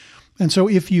 And so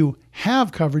if you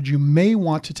have coverage, you may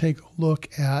want to take a look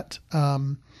at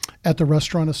the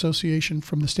Restaurant Association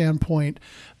from the standpoint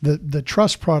the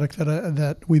trust product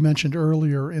that we mentioned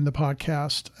earlier in the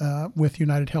podcast with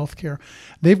United Healthcare.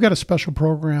 They've got a special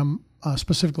program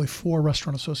specifically for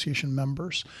Restaurant Association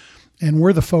members. And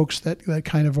we're the folks that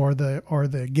kind of are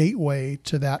the gateway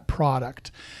to that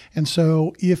product. And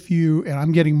so and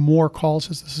I'm getting more calls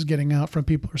as this is getting out from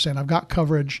people who are saying, I've got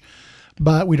coverage,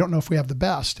 but we don't know if we have the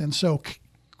best. And so,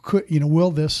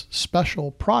 will this special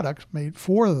product made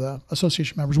for the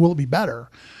association members, will it be better?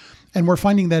 And we're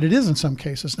finding that it is in some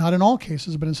cases, not in all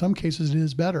cases, but in some cases it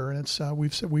is better. And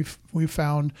it's we've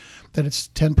found that it's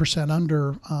 10%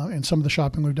 under in some of the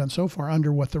shopping we've done so far,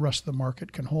 under what the rest of the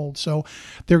market can hold. So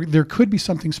there could be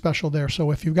something special there.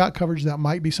 So if you've got coverage, that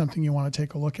might be something you want to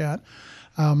take a look at.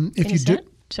 Is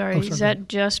that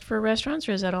just for restaurants,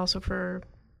 or is that also for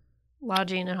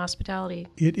lodging and hospitality?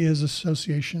 It is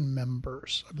association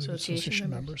members. I believe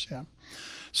association members, yeah.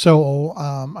 So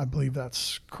I believe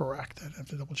that's correct. I'd have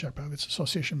to double check, but it's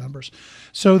association members.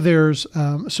 So there's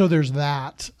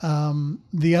that.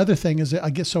 The other thing is that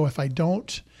I guess so if I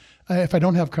don't if I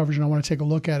don't have coverage and I want to take a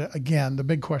look at it again, the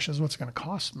big question is what's it going to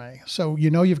cost me? So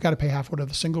you've got to pay half what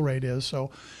the single rate is.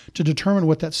 So to determine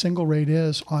what that single rate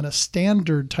is on a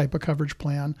standard type of coverage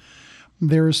plan,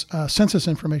 there's census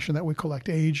information that we collect,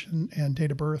 age and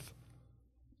date of birth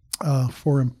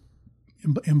for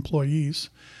employees.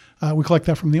 We collect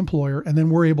that from the employer, and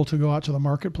then we're able to go out to the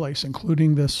marketplace,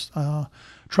 including this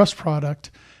trust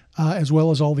product, as well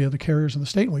as all the other carriers in the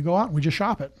state. And we go out and we just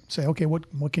shop it. Say, okay, what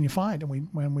can you find?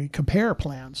 And we compare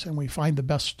plans and we find the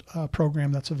best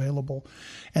program that's available.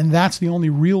 And that's the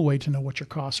only real way to know what your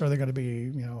costs are. Are they going to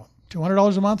be,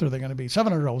 $200 a month, or are they going to be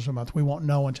 $700 a month? We won't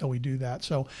know until we do that.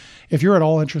 So if you're at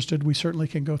all interested, we certainly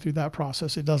can go through that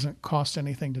process. It doesn't cost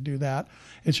anything to do that.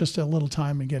 It's just a little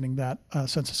time in getting that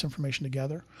census information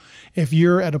together. If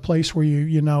you're at a place where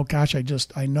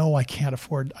I know I can't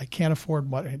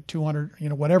afford what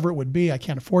 200, whatever it would be, I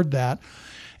can't afford that.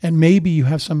 And maybe you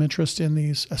have some interest in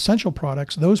these essential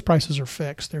products. Those prices are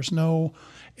fixed. There's no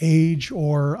age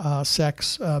or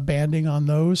sex banding on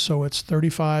those. So it's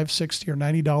 $35, $60, or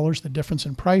 $90. The difference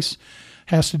in price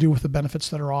has to do with the benefits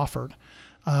that are offered.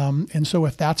 And so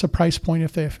if that's a price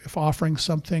point, if offering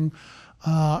something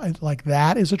like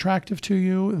that is attractive to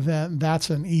you, then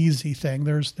that's an easy thing.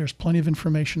 There's plenty of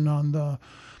information on the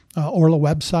Orla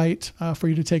website for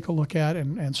you to take a look at,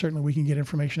 and certainly we can get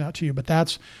information out to you. But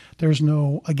there's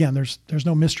no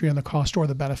mystery on the cost or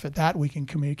the benefit. That we can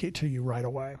communicate to you right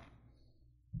away.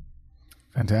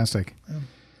 Fantastic. Yeah.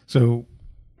 So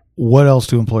what else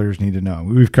do employers need to know?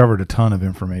 We've covered a ton of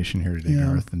information here today,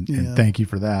 Garth, and thank you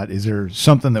for that. Is there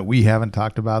something that we haven't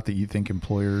talked about that you think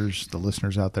employers, the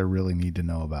listeners out there, really need to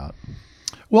know about?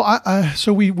 Well,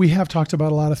 so we have talked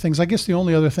about a lot of things. I guess the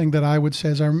only other thing that I would say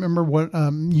is I remember what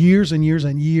years and years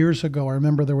and years ago, I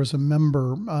remember there was a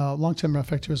member, long-time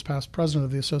effect, who was past president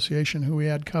of the association, who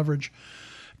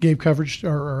gave coverage,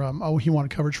 or he wanted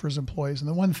coverage for his employees. And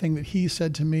the one thing that he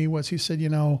said to me was, he said,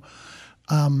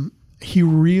 he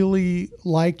really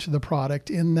liked the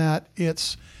product in that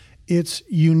it's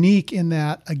unique in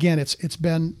that, again, it's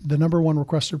been the number one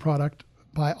requested product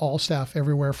by all staff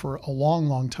everywhere for a long,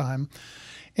 long time.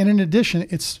 And in addition,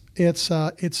 it's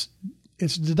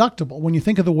deductible. When you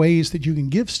think of the ways that you can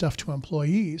give stuff to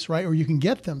employees, right, or you can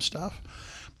get them stuff,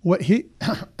 what he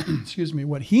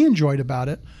enjoyed about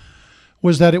it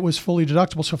was that it was fully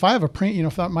deductible. So if I have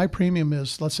if my premium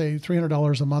is, let's say,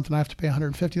 $300 a month and I have to pay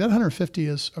 $150, that $150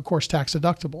 is, of course, tax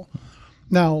deductible.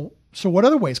 Now, so what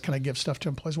other ways can I give stuff to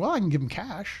employees? Well, I can give them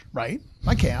cash, right?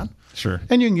 I can. Sure.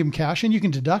 And you can give them cash and you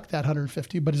can deduct that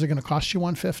 $150, but is it going to cost you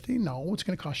 $150? No, it's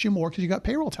going to cost you more because you got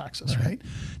payroll taxes, right?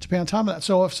 To pay on top of that.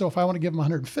 So if I want to give them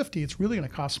 $150, it's really going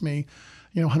to cost me,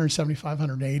 $175,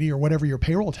 $180, or whatever your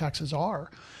payroll taxes are.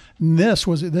 And this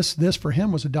for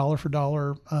him was a dollar for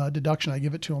dollar deduction. I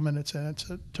give it to him, and it's a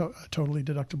totally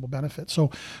deductible benefit. So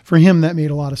for him, that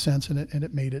made a lot of sense, and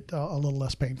it made it a little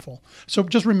less painful. So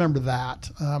just remember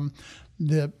that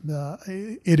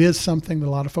it is something that a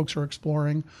lot of folks are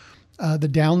exploring. The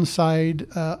downside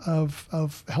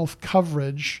of health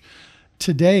coverage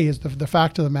today is the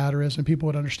fact of the matter is, and people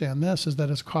would understand this, is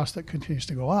that it's a cost that continues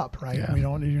to go up, right? Yeah.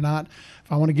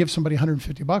 If I want to give somebody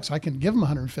 $150, I can give them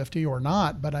 $150 or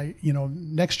not, but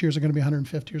next year's are going to be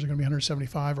 $150, or is going to be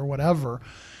 $175 or whatever.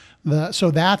 So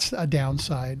that's a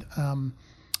downside.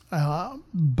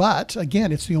 But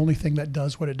again, it's the only thing that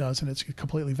does what it does, and it's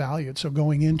completely valued. So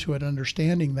going into it,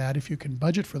 understanding that if you can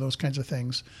budget for those kinds of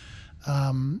things,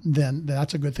 then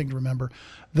that's a good thing to remember.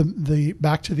 The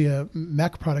back to the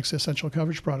MEC products, the essential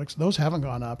coverage products, those haven't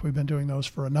gone up. We've been doing those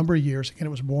for a number of years. Again,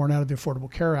 it was born out of the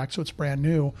Affordable Care Act, so it's brand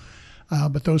new.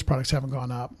 But those products haven't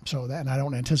gone up. And I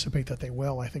don't anticipate that they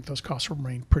will. I think those costs will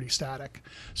remain pretty static.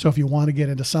 So if you want to get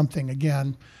into something,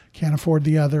 again, can't afford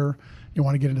the other, you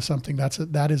want to get into something,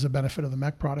 that is a benefit of the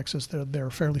MEC products, is they're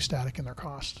fairly static in their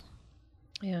cost.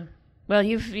 Yeah. Well,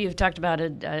 you've talked about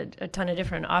a ton of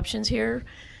different options here.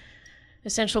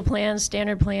 Essential plans,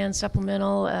 standard plans,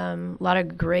 supplemental, a lot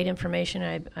of great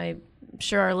information. I'm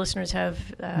sure our listeners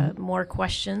have more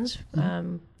questions,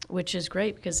 which is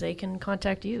great because they can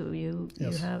contact you. You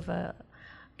have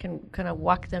can kind of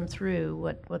walk them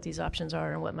through what these options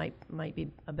are and what might be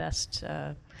a best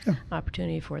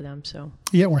opportunity for them. So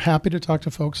we're happy to talk to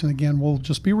folks, and again, we'll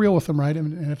just be real with them, right?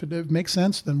 And if it makes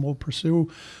sense, then we'll pursue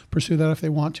that if they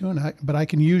want to. But I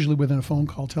can usually within a phone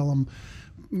call tell them,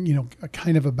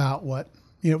 kind of about what,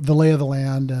 the lay of the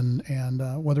land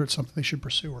and whether it's something they should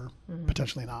pursue or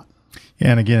potentially not.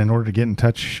 Yeah, and again, in order to get in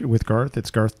touch with Garth,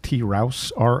 it's Garth T.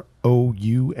 Rouse, Rouse, not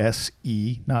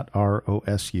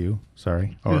ROSU,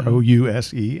 sorry,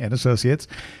 Rouse and Associates,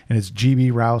 and it's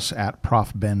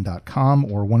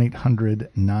gbrouse@profben.com or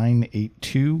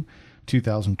 1-800-982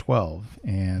 2012.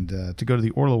 And to go to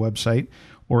the Orla website,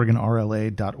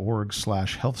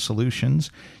 OregonRLA.org/health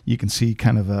solutions, you can see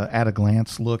kind of a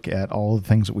at-a-glance look at all the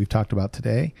things that we've talked about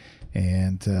today.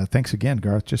 And thanks again,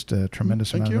 Garth. Just a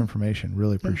tremendous amount of information.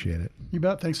 Really appreciate it. You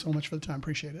bet. Thanks so much for the time.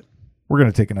 Appreciate it. We're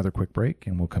going to take another quick break,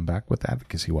 and we'll come back with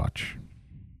Advocacy Watch.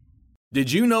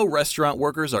 Did you know restaurant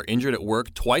workers are injured at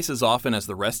work twice as often as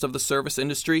the rest of the service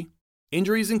industry?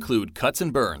 Injuries include cuts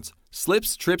and burns,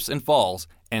 slips, trips, and falls,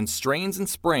 and strains and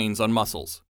sprains on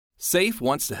muscles. SAFE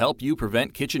wants to help you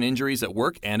prevent kitchen injuries at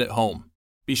work and at home.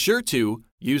 Be sure to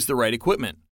use the right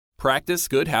equipment, practice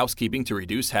good housekeeping to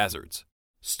reduce hazards,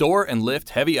 store and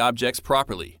lift heavy objects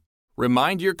properly,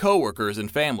 remind your coworkers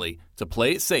and family to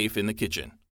play it safe in the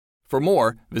kitchen. For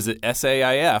more, visit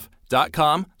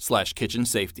saif.com/kitchen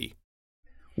safety.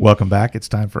 Welcome back. It's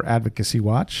time for Advocacy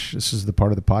Watch. This is the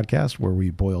part of the podcast where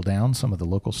we boil down some of the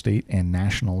local, state, and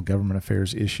national government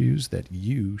affairs issues that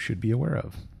you should be aware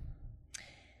of.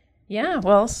 Yeah,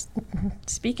 well,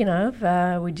 speaking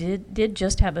of, we did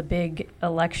just have a big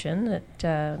election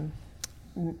that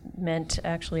meant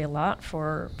actually a lot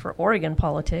for Oregon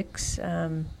politics.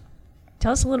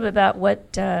 Tell us a little bit about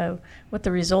what the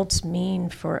results mean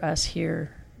for us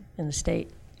here in the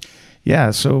state.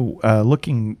 Yeah, so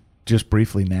looking just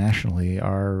briefly nationally,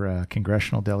 our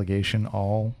congressional delegation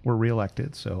all were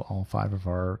reelected. So all 5 of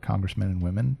our congressmen and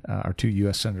women, our 2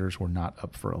 U.S. senators were not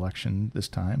up for election this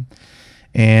time.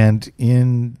 And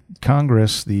in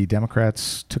Congress, the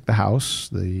Democrats took the House.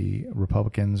 The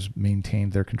Republicans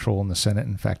maintained their control in the Senate,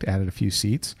 in fact, added a few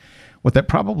seats. What that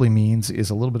probably means is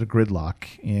a little bit of gridlock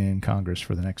in Congress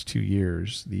for the next 2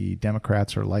 years. The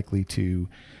Democrats are likely to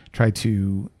try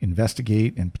to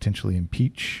investigate and potentially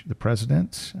impeach the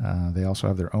president. They also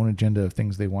have their own agenda of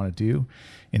things they want to do.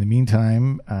 In the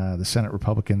meantime, the Senate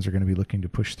Republicans are going to be looking to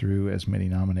push through as many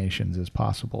nominations as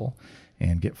possible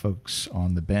and get folks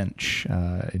on the bench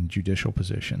in judicial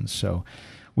positions. So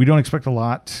we don't expect a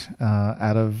lot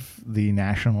out of the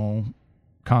national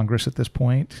Congress at this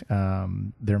point.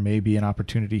 There may be an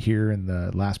opportunity here in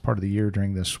the last part of the year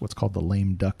during this what's called the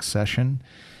lame duck session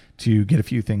to get a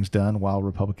few things done while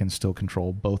Republicans still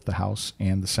control both the House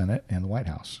and the Senate and the White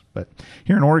House. But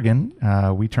here in Oregon,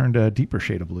 we turned a deeper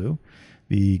shade of blue.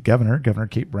 The Governor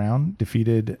Kate Brown,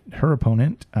 defeated her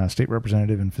opponent, State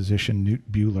Representative and physician Newt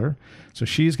Buehler. So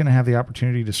she's going to have the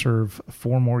opportunity to serve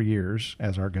 4 more years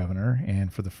as our governor.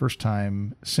 And for the first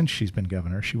time since she's been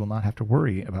governor, she will not have to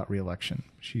worry about re-election.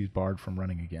 She's barred from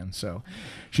running again. So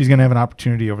she's going to have an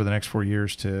opportunity over the next 4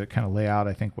 years to kind of lay out,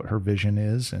 I think, what her vision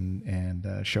is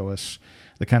and show us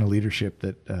the kind of leadership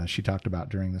that she talked about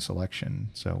during this election.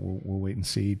 So we'll wait and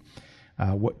see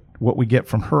what we get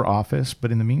from her office.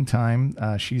 But in the meantime,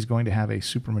 she's going to have a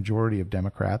supermajority of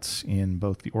Democrats in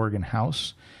both the Oregon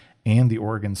House and the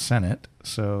Oregon Senate.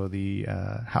 So the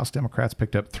House Democrats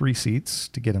picked up 3 seats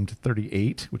to get them to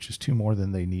 38, which is 2 more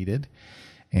than they needed.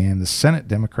 And the Senate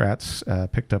Democrats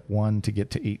picked up 1 to get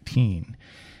to 18.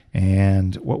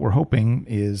 And what we're hoping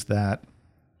is that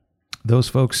those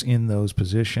folks in those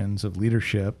positions of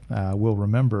leadership will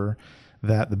remember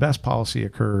that the best policy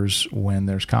occurs when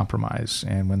there's compromise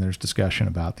and when there's discussion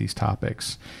about these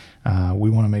topics. We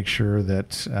want to make sure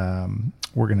that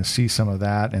we're going to see some of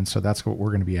that, and so that's what we're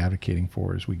going to be advocating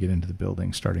for as we get into the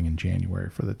building starting in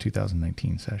January for the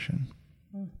 2019 session.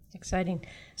 Exciting.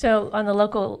 So on the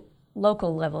local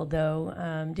level,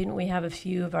 though, didn't we have a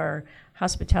few of our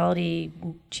hospitality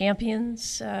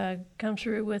champions come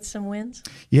through with some wins?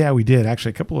 Yeah, we did.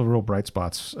 Actually, a couple of real bright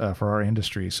spots for our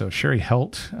industry. So Sherry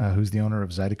Helt, who's the owner of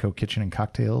Zydeco Kitchen and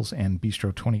Cocktails and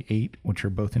Bistro 28, which are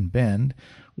both in Bend,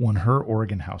 won her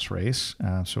Oregon House race.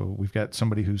 So we've got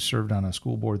somebody who's served on a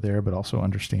school board there, but also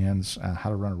understands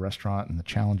how to run a restaurant and the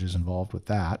challenges involved with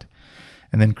that.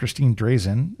 And then Christine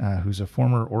Drazen, who's a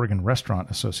former Oregon Restaurant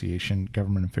Association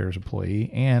government affairs employee,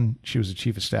 and she was the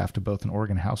chief of staff to both an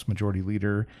Oregon House Majority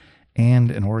Leader and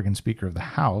an Oregon Speaker of the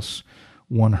House,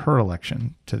 won her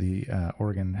election to the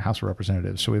Oregon House of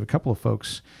Representatives. So we have a couple of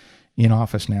folks in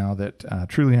office now that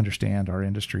truly understand our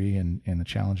industry and the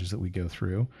challenges that we go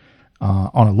through.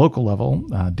 On a local level,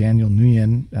 Daniel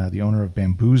Nguyen, the owner of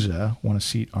Bambuza, won a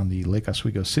seat on the Lake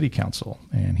Oswego City Council,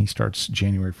 and he starts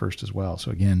January 1st as well.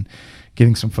 So again,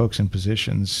 getting some folks in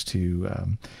positions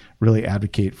to really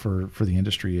advocate for the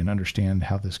industry and understand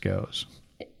how this goes.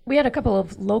 We had a couple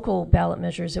of local ballot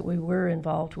measures that we were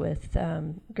involved with.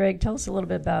 Greg, tell us a little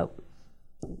bit about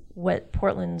what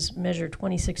Portland's Measure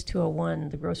 26201,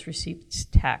 the gross receipts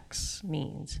tax,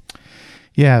 means.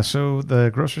 Yeah, so the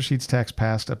gross receipts tax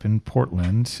passed up in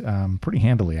Portland pretty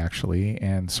handily, actually.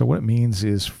 And so what it means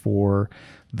is for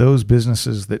those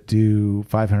businesses that do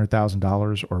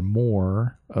 $500,000 or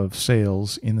more of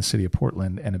sales in the city of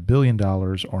Portland and $1 billion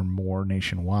or more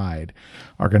nationwide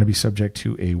are going to be subject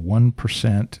to a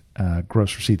 1%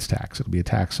 gross receipts tax. It'll be a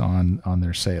tax on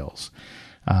their sales.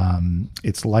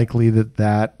 It's likely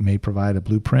that may provide a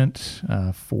blueprint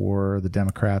for the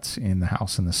Democrats in the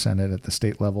House and the Senate at the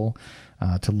state level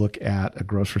to look at a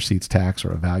gross receipts tax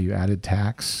or a value-added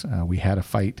tax. We had a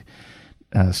fight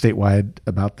statewide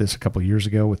about this a couple of years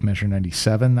ago with Measure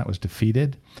 97 that was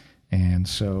defeated. And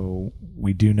so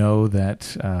we do know that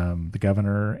the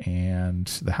governor and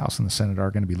the House and the Senate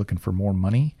are going to be looking for more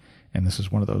money. And this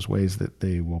is one of those ways that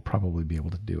they will probably be able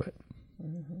to do it.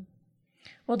 Mm-hmm.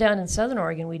 Well, down in Southern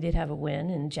Oregon, we did have a win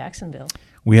in Jacksonville.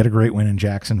 We had a great win in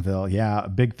Jacksonville. Yeah, a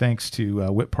big thanks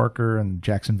to Whit Parker and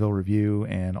Jacksonville Review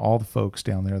and all the folks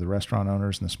down there, the restaurant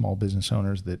owners and the small business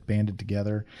owners that banded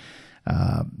together.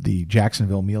 The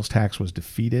Jacksonville meals tax was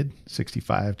defeated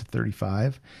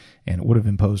 65-35, and it would have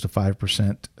imposed a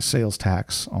 5% sales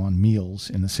tax on meals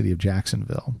in the city of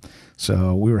Jacksonville.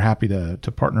 So we were happy to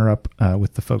partner up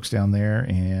with the folks down there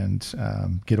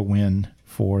and get a win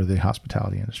for the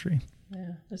hospitality industry.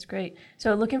 Yeah, that's great.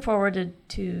 So looking forward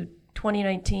to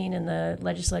 2019 and the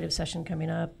legislative session coming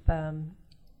up.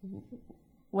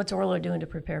 What's Orla doing to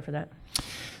prepare for that?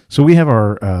 So we have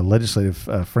our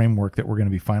legislative framework that we're going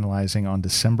to be finalizing on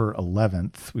December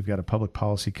 11th. We've got a public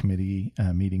policy committee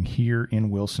meeting here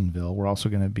in Wilsonville. We're also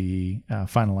going to be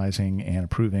finalizing and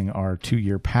approving our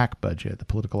 2-year PAC budget, the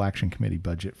Political Action Committee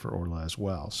budget for Orla as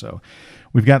well. So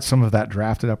we've got some of that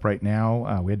drafted up right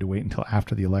now. We had to wait until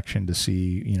after the election to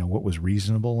see, what was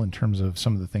reasonable in terms of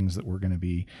some of the things that we're going to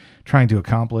be trying to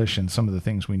accomplish and some of the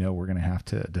things we know we're going to have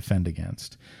to defend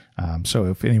against. So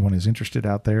if anyone is interested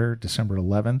out there, December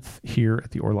 11th here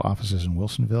at the Orla offices in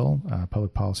Wilsonville,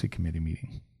 Public Policy Committee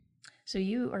meeting. So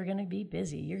you are going to be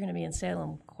busy. You're going to be in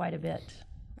Salem quite a bit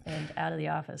and out of the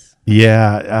office.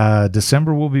 Yeah,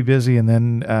 December will be busy. And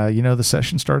then, the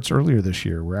session starts earlier this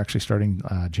year. We're actually starting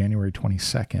January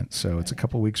 22nd. So it's a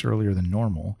couple of weeks earlier than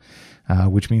normal,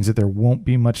 which means that there won't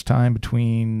be much time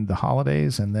between the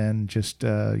holidays and then just,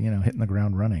 hitting the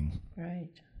ground running. Right.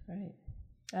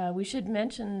 We should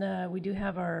mention we do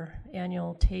have our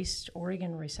annual Taste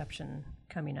Oregon reception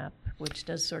coming up, which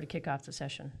does sort of kick off the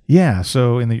session. Yeah,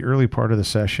 so in the early part of the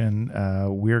session,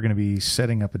 we're going to be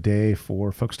setting up a day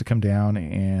for folks to come down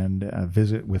and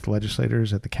visit with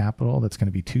legislators at the Capitol. That's going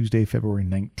to be Tuesday, February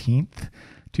 19th,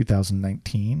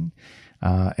 2019.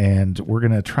 And we're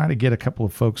going to try to get a couple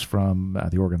of folks from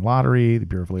the Oregon Lottery, the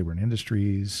Bureau of Labor and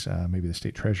Industries, maybe the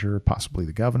state treasurer, possibly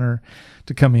the governor,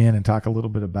 to come in and talk a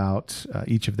little bit about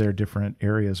each of their different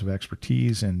areas of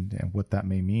expertise and what that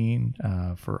may mean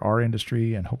for our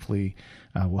industry. And hopefully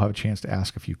we'll have a chance to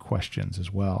ask a few questions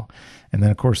as well. And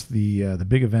then, of course, the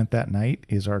big event that night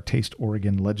is our Taste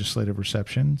Oregon legislative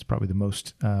reception. It's probably the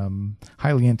most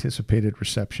highly anticipated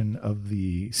reception of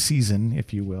the season,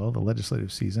 if you will, the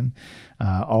legislative season.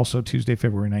 Also Tuesday,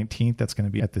 February 19th, that's going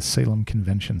to be at the Salem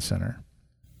Convention Center.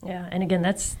 Yeah, and again,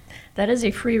 that is a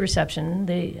free reception.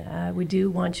 We do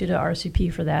want you to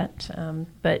RSVP for that,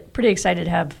 but pretty excited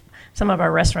to have some of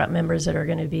our restaurant members that are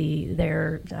going to be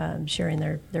there sharing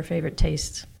their favorite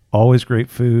tastes. Always great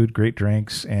food, great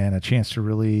drinks, and a chance to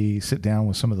really sit down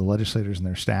with some of the legislators and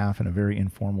their staff in a very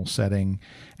informal setting,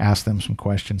 ask them some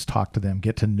questions, talk to them,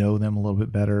 get to know them a little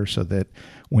bit better so that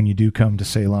when you do come to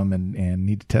Salem and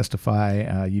need to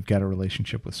testify, you've got a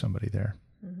relationship with somebody there.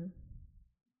 Mm-hmm.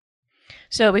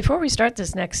 So before we start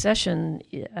this next session,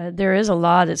 there is a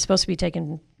law that's supposed to be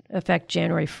taking effect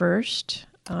January 1st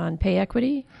on pay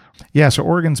equity. Yeah, so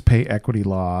Oregon's pay equity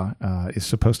law is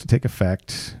supposed to take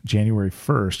effect January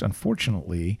 1st.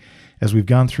 Unfortunately, as we've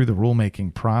gone through the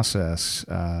rulemaking process,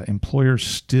 employers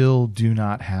still do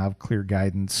not have clear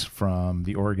guidance from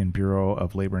the Oregon Bureau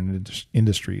of Labor and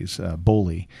Industries,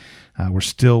 BOLI. We're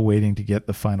still waiting to get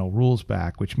the final rules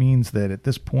back, which means that at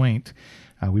this point,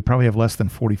 we probably have less than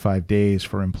 45 days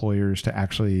for employers to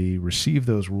actually receive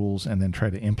those rules and then try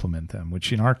to implement them,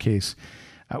 which in our case,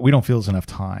 we don't feel is enough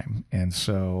time. And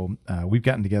so we've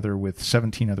gotten together with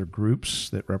 17 other groups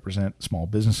that represent small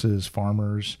businesses,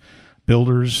 farmers,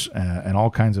 builders, and all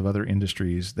kinds of other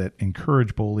industries that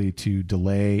encourage BOLI to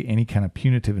delay any kind of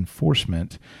punitive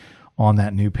enforcement on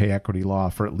that new pay equity law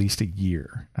for at least a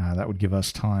year. That would give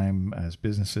us time as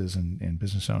businesses and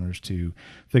business owners to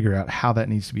figure out how that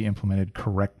needs to be implemented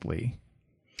correctly.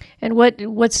 And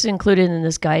what's included in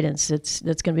this guidance that's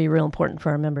going to be real important for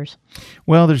our members?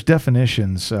 Well, there's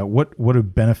definitions. What do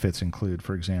benefits include,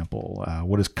 for example?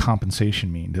 What does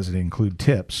compensation mean? Does it include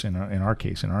tips in our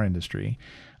case, in our industry?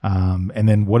 And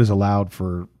then what is allowed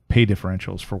for pay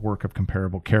differentials for work of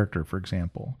comparable character, for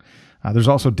example. There's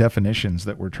also definitions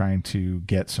that we're trying to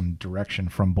get some direction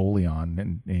from BOLI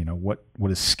on, and what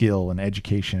does skill and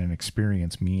education and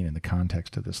experience mean in the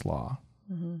context of this law.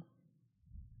 Mm-hmm.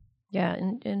 Yeah,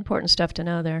 important stuff to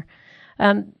know there.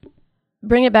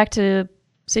 Bring it back to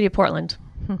City of Portland,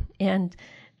 and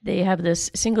they have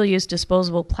this single-use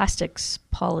disposable plastics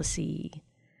policy.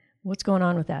 What's going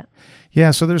on with that?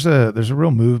 Yeah, so there's a real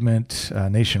movement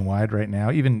nationwide right now,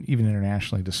 even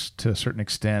internationally, to a certain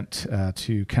extent,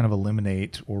 to kind of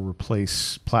eliminate or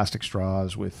replace plastic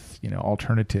straws with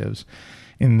alternatives.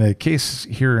 In the case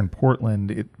here in Portland,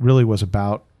 it really was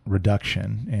about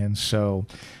reduction, and so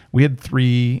we had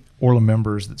 3 Orla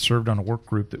members that served on a work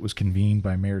group that was convened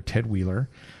by Mayor Ted Wheeler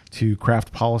to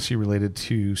craft policy related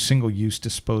to single-use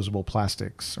disposable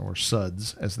plastics, or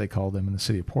SUDs, as they call them in the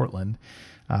city of Portland.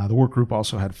 The work group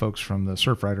also had folks from the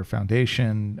Surfrider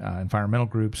Foundation, environmental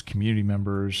groups, community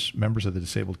members, members of the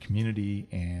disabled community,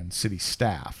 and city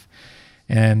staff.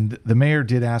 And the mayor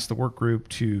did ask the work group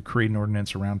to create an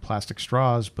ordinance around plastic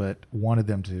straws, but wanted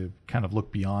them to kind of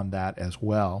look beyond that as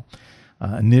well.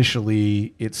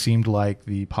 Initially, it seemed like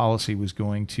the policy was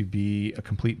going to be a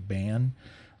complete ban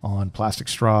on plastic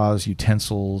straws,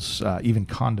 utensils, even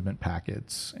condiment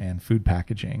packets and food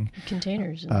packaging.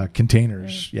 Containers.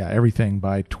 Everything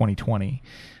by 2020.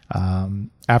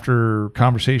 After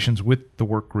conversations with the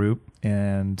work group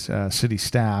and city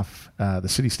staff, the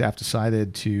city staff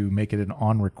decided to make it an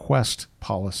on-request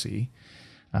policy,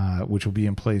 which will be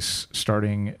in place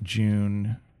starting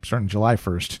July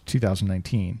 1st,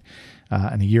 2019.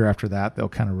 And a year after that, they'll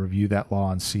kind of review that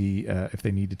law and see if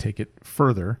they need to take it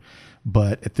further.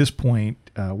 But at this point,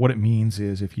 what it means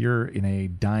is if you're in a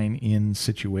dine-in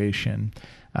situation,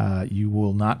 you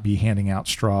will not be handing out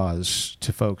straws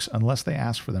to folks unless they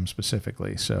ask for them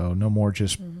specifically. So no more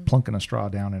just plunking a straw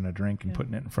down in a drink and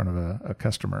putting it in front of a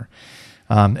customer.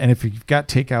 And if you've got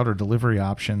takeout or delivery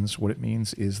options, what it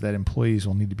means is that employees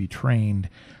will need to be trained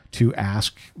to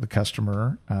ask the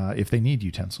customer if they need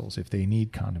utensils, if they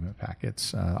need condiment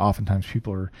packets. Oftentimes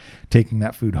people are taking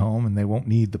that food home and they won't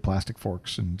need the plastic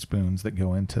forks and spoons that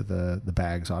go into the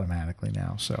bags automatically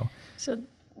now. So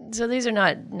these are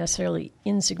not necessarily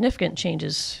insignificant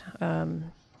changes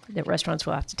that restaurants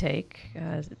will have to take,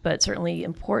 but certainly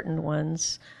important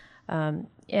ones.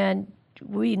 And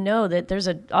we know that there's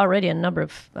already a number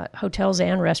of hotels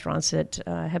and restaurants that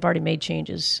have already made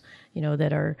changes,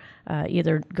 that are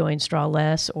either going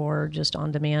straw-less or just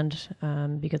on demand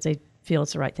because they feel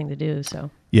it's the right thing to do. So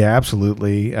yeah,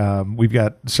 absolutely. We've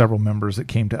got several members that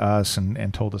came to us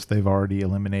and told us they've already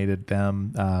eliminated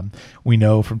them. We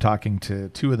know from talking to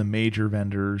 2 of the major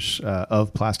vendors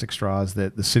of plastic straws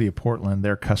that the city of Portland,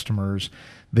 their customers,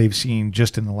 they've seen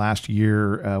just in the last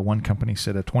year, one company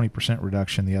said a 20%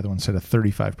 reduction, the other one said a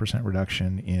 35%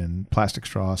 reduction in plastic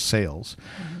straw sales.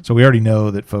 Mm-hmm. So we already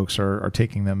know that folks are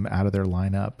taking them out of their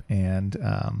lineup, and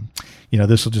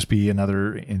this will just be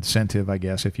another incentive, I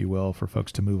guess, if you will, for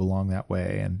folks to move along that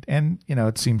way. And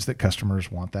it seems that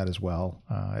customers want that as well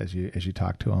as you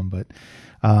talk to them. But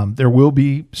there will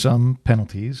be some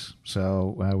penalties,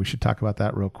 so we should talk about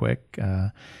that real quick.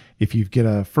 If you get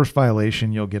a first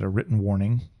violation, you'll get a written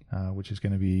warning, which is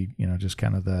going to be, just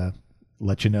kind of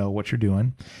let you know what you're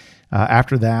doing.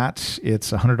 After that,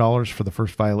 it's $100 for the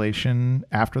first violation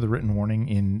after the written warning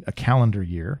in a calendar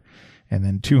year, and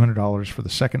then $200 for the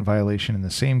second violation in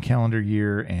the same calendar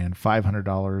year, and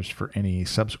 $500 for any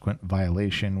subsequent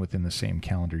violation within the same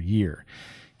calendar year.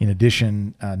 In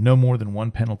addition, no more than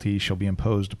 1 penalty shall be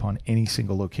imposed upon any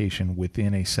single location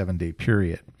within a 7-day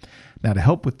period. Now, to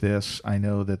help with this, I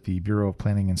know that the Bureau of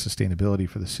Planning and Sustainability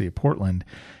for the City of Portland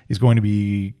is going to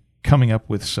be coming up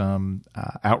with some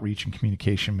outreach and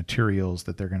communication materials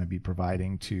that they're going to be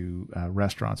providing to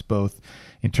restaurants, both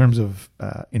in terms of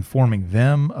informing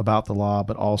them about the law,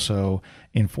 but also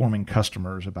informing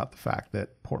customers about the fact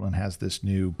that Portland has this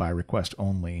new by request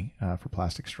only for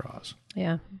plastic straws.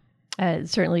 Yeah. It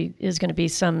certainly is going to be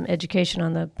some education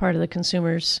on the part of the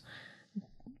consumer's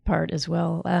part as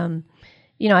well.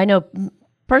 I know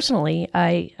personally,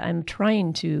 I'm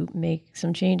trying to make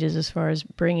some changes as far as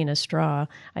bringing a straw.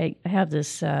 I have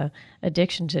this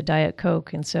addiction to Diet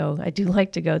Coke, and so I do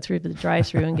like to go through the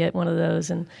drive-thru and get one of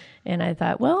those. And I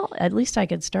thought, well, at least I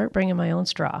could start bringing my own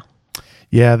straw.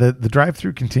 Yeah, the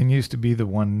drive-through continues to be the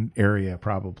one area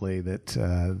probably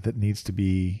that needs to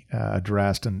be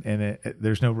addressed, and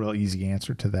there's no real easy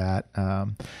answer to that.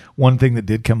 One thing that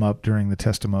did come up during the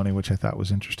testimony, which I thought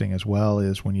was interesting as well,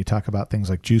 is when you talk about things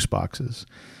like juice boxes.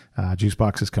 juice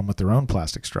boxes come with their own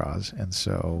plastic straws. And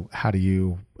so how do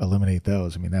you eliminate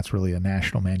those? I mean, that's really a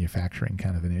national manufacturing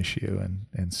kind of an issue.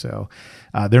 And so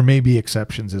there may be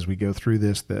exceptions as we go through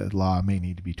this. The law may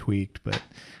need to be tweaked, but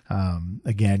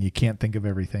again, you can't think of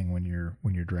everything when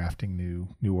you're drafting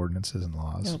new ordinances and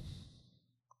laws. Nope.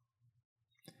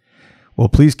 Well,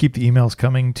 please keep the emails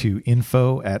coming to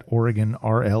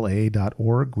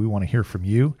info@OregonRLA.org. We want to hear from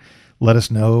you. Let us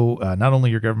know not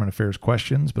only your government affairs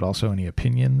questions, but also any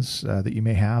opinions that you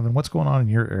may have and what's going on in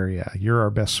your area. You're our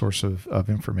best source of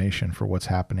information for what's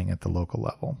happening at the local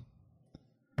level.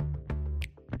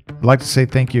 I'd like to say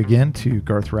thank you again to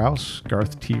Garth Rouse,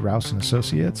 Garth T. Rouse &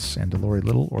 Associates, and to Lori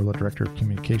Little, Orla Director of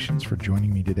Communications, for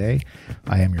joining me today.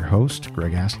 I am your host,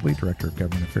 Greg Astley, Director of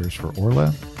Government Affairs for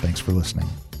Orla. Thanks for listening.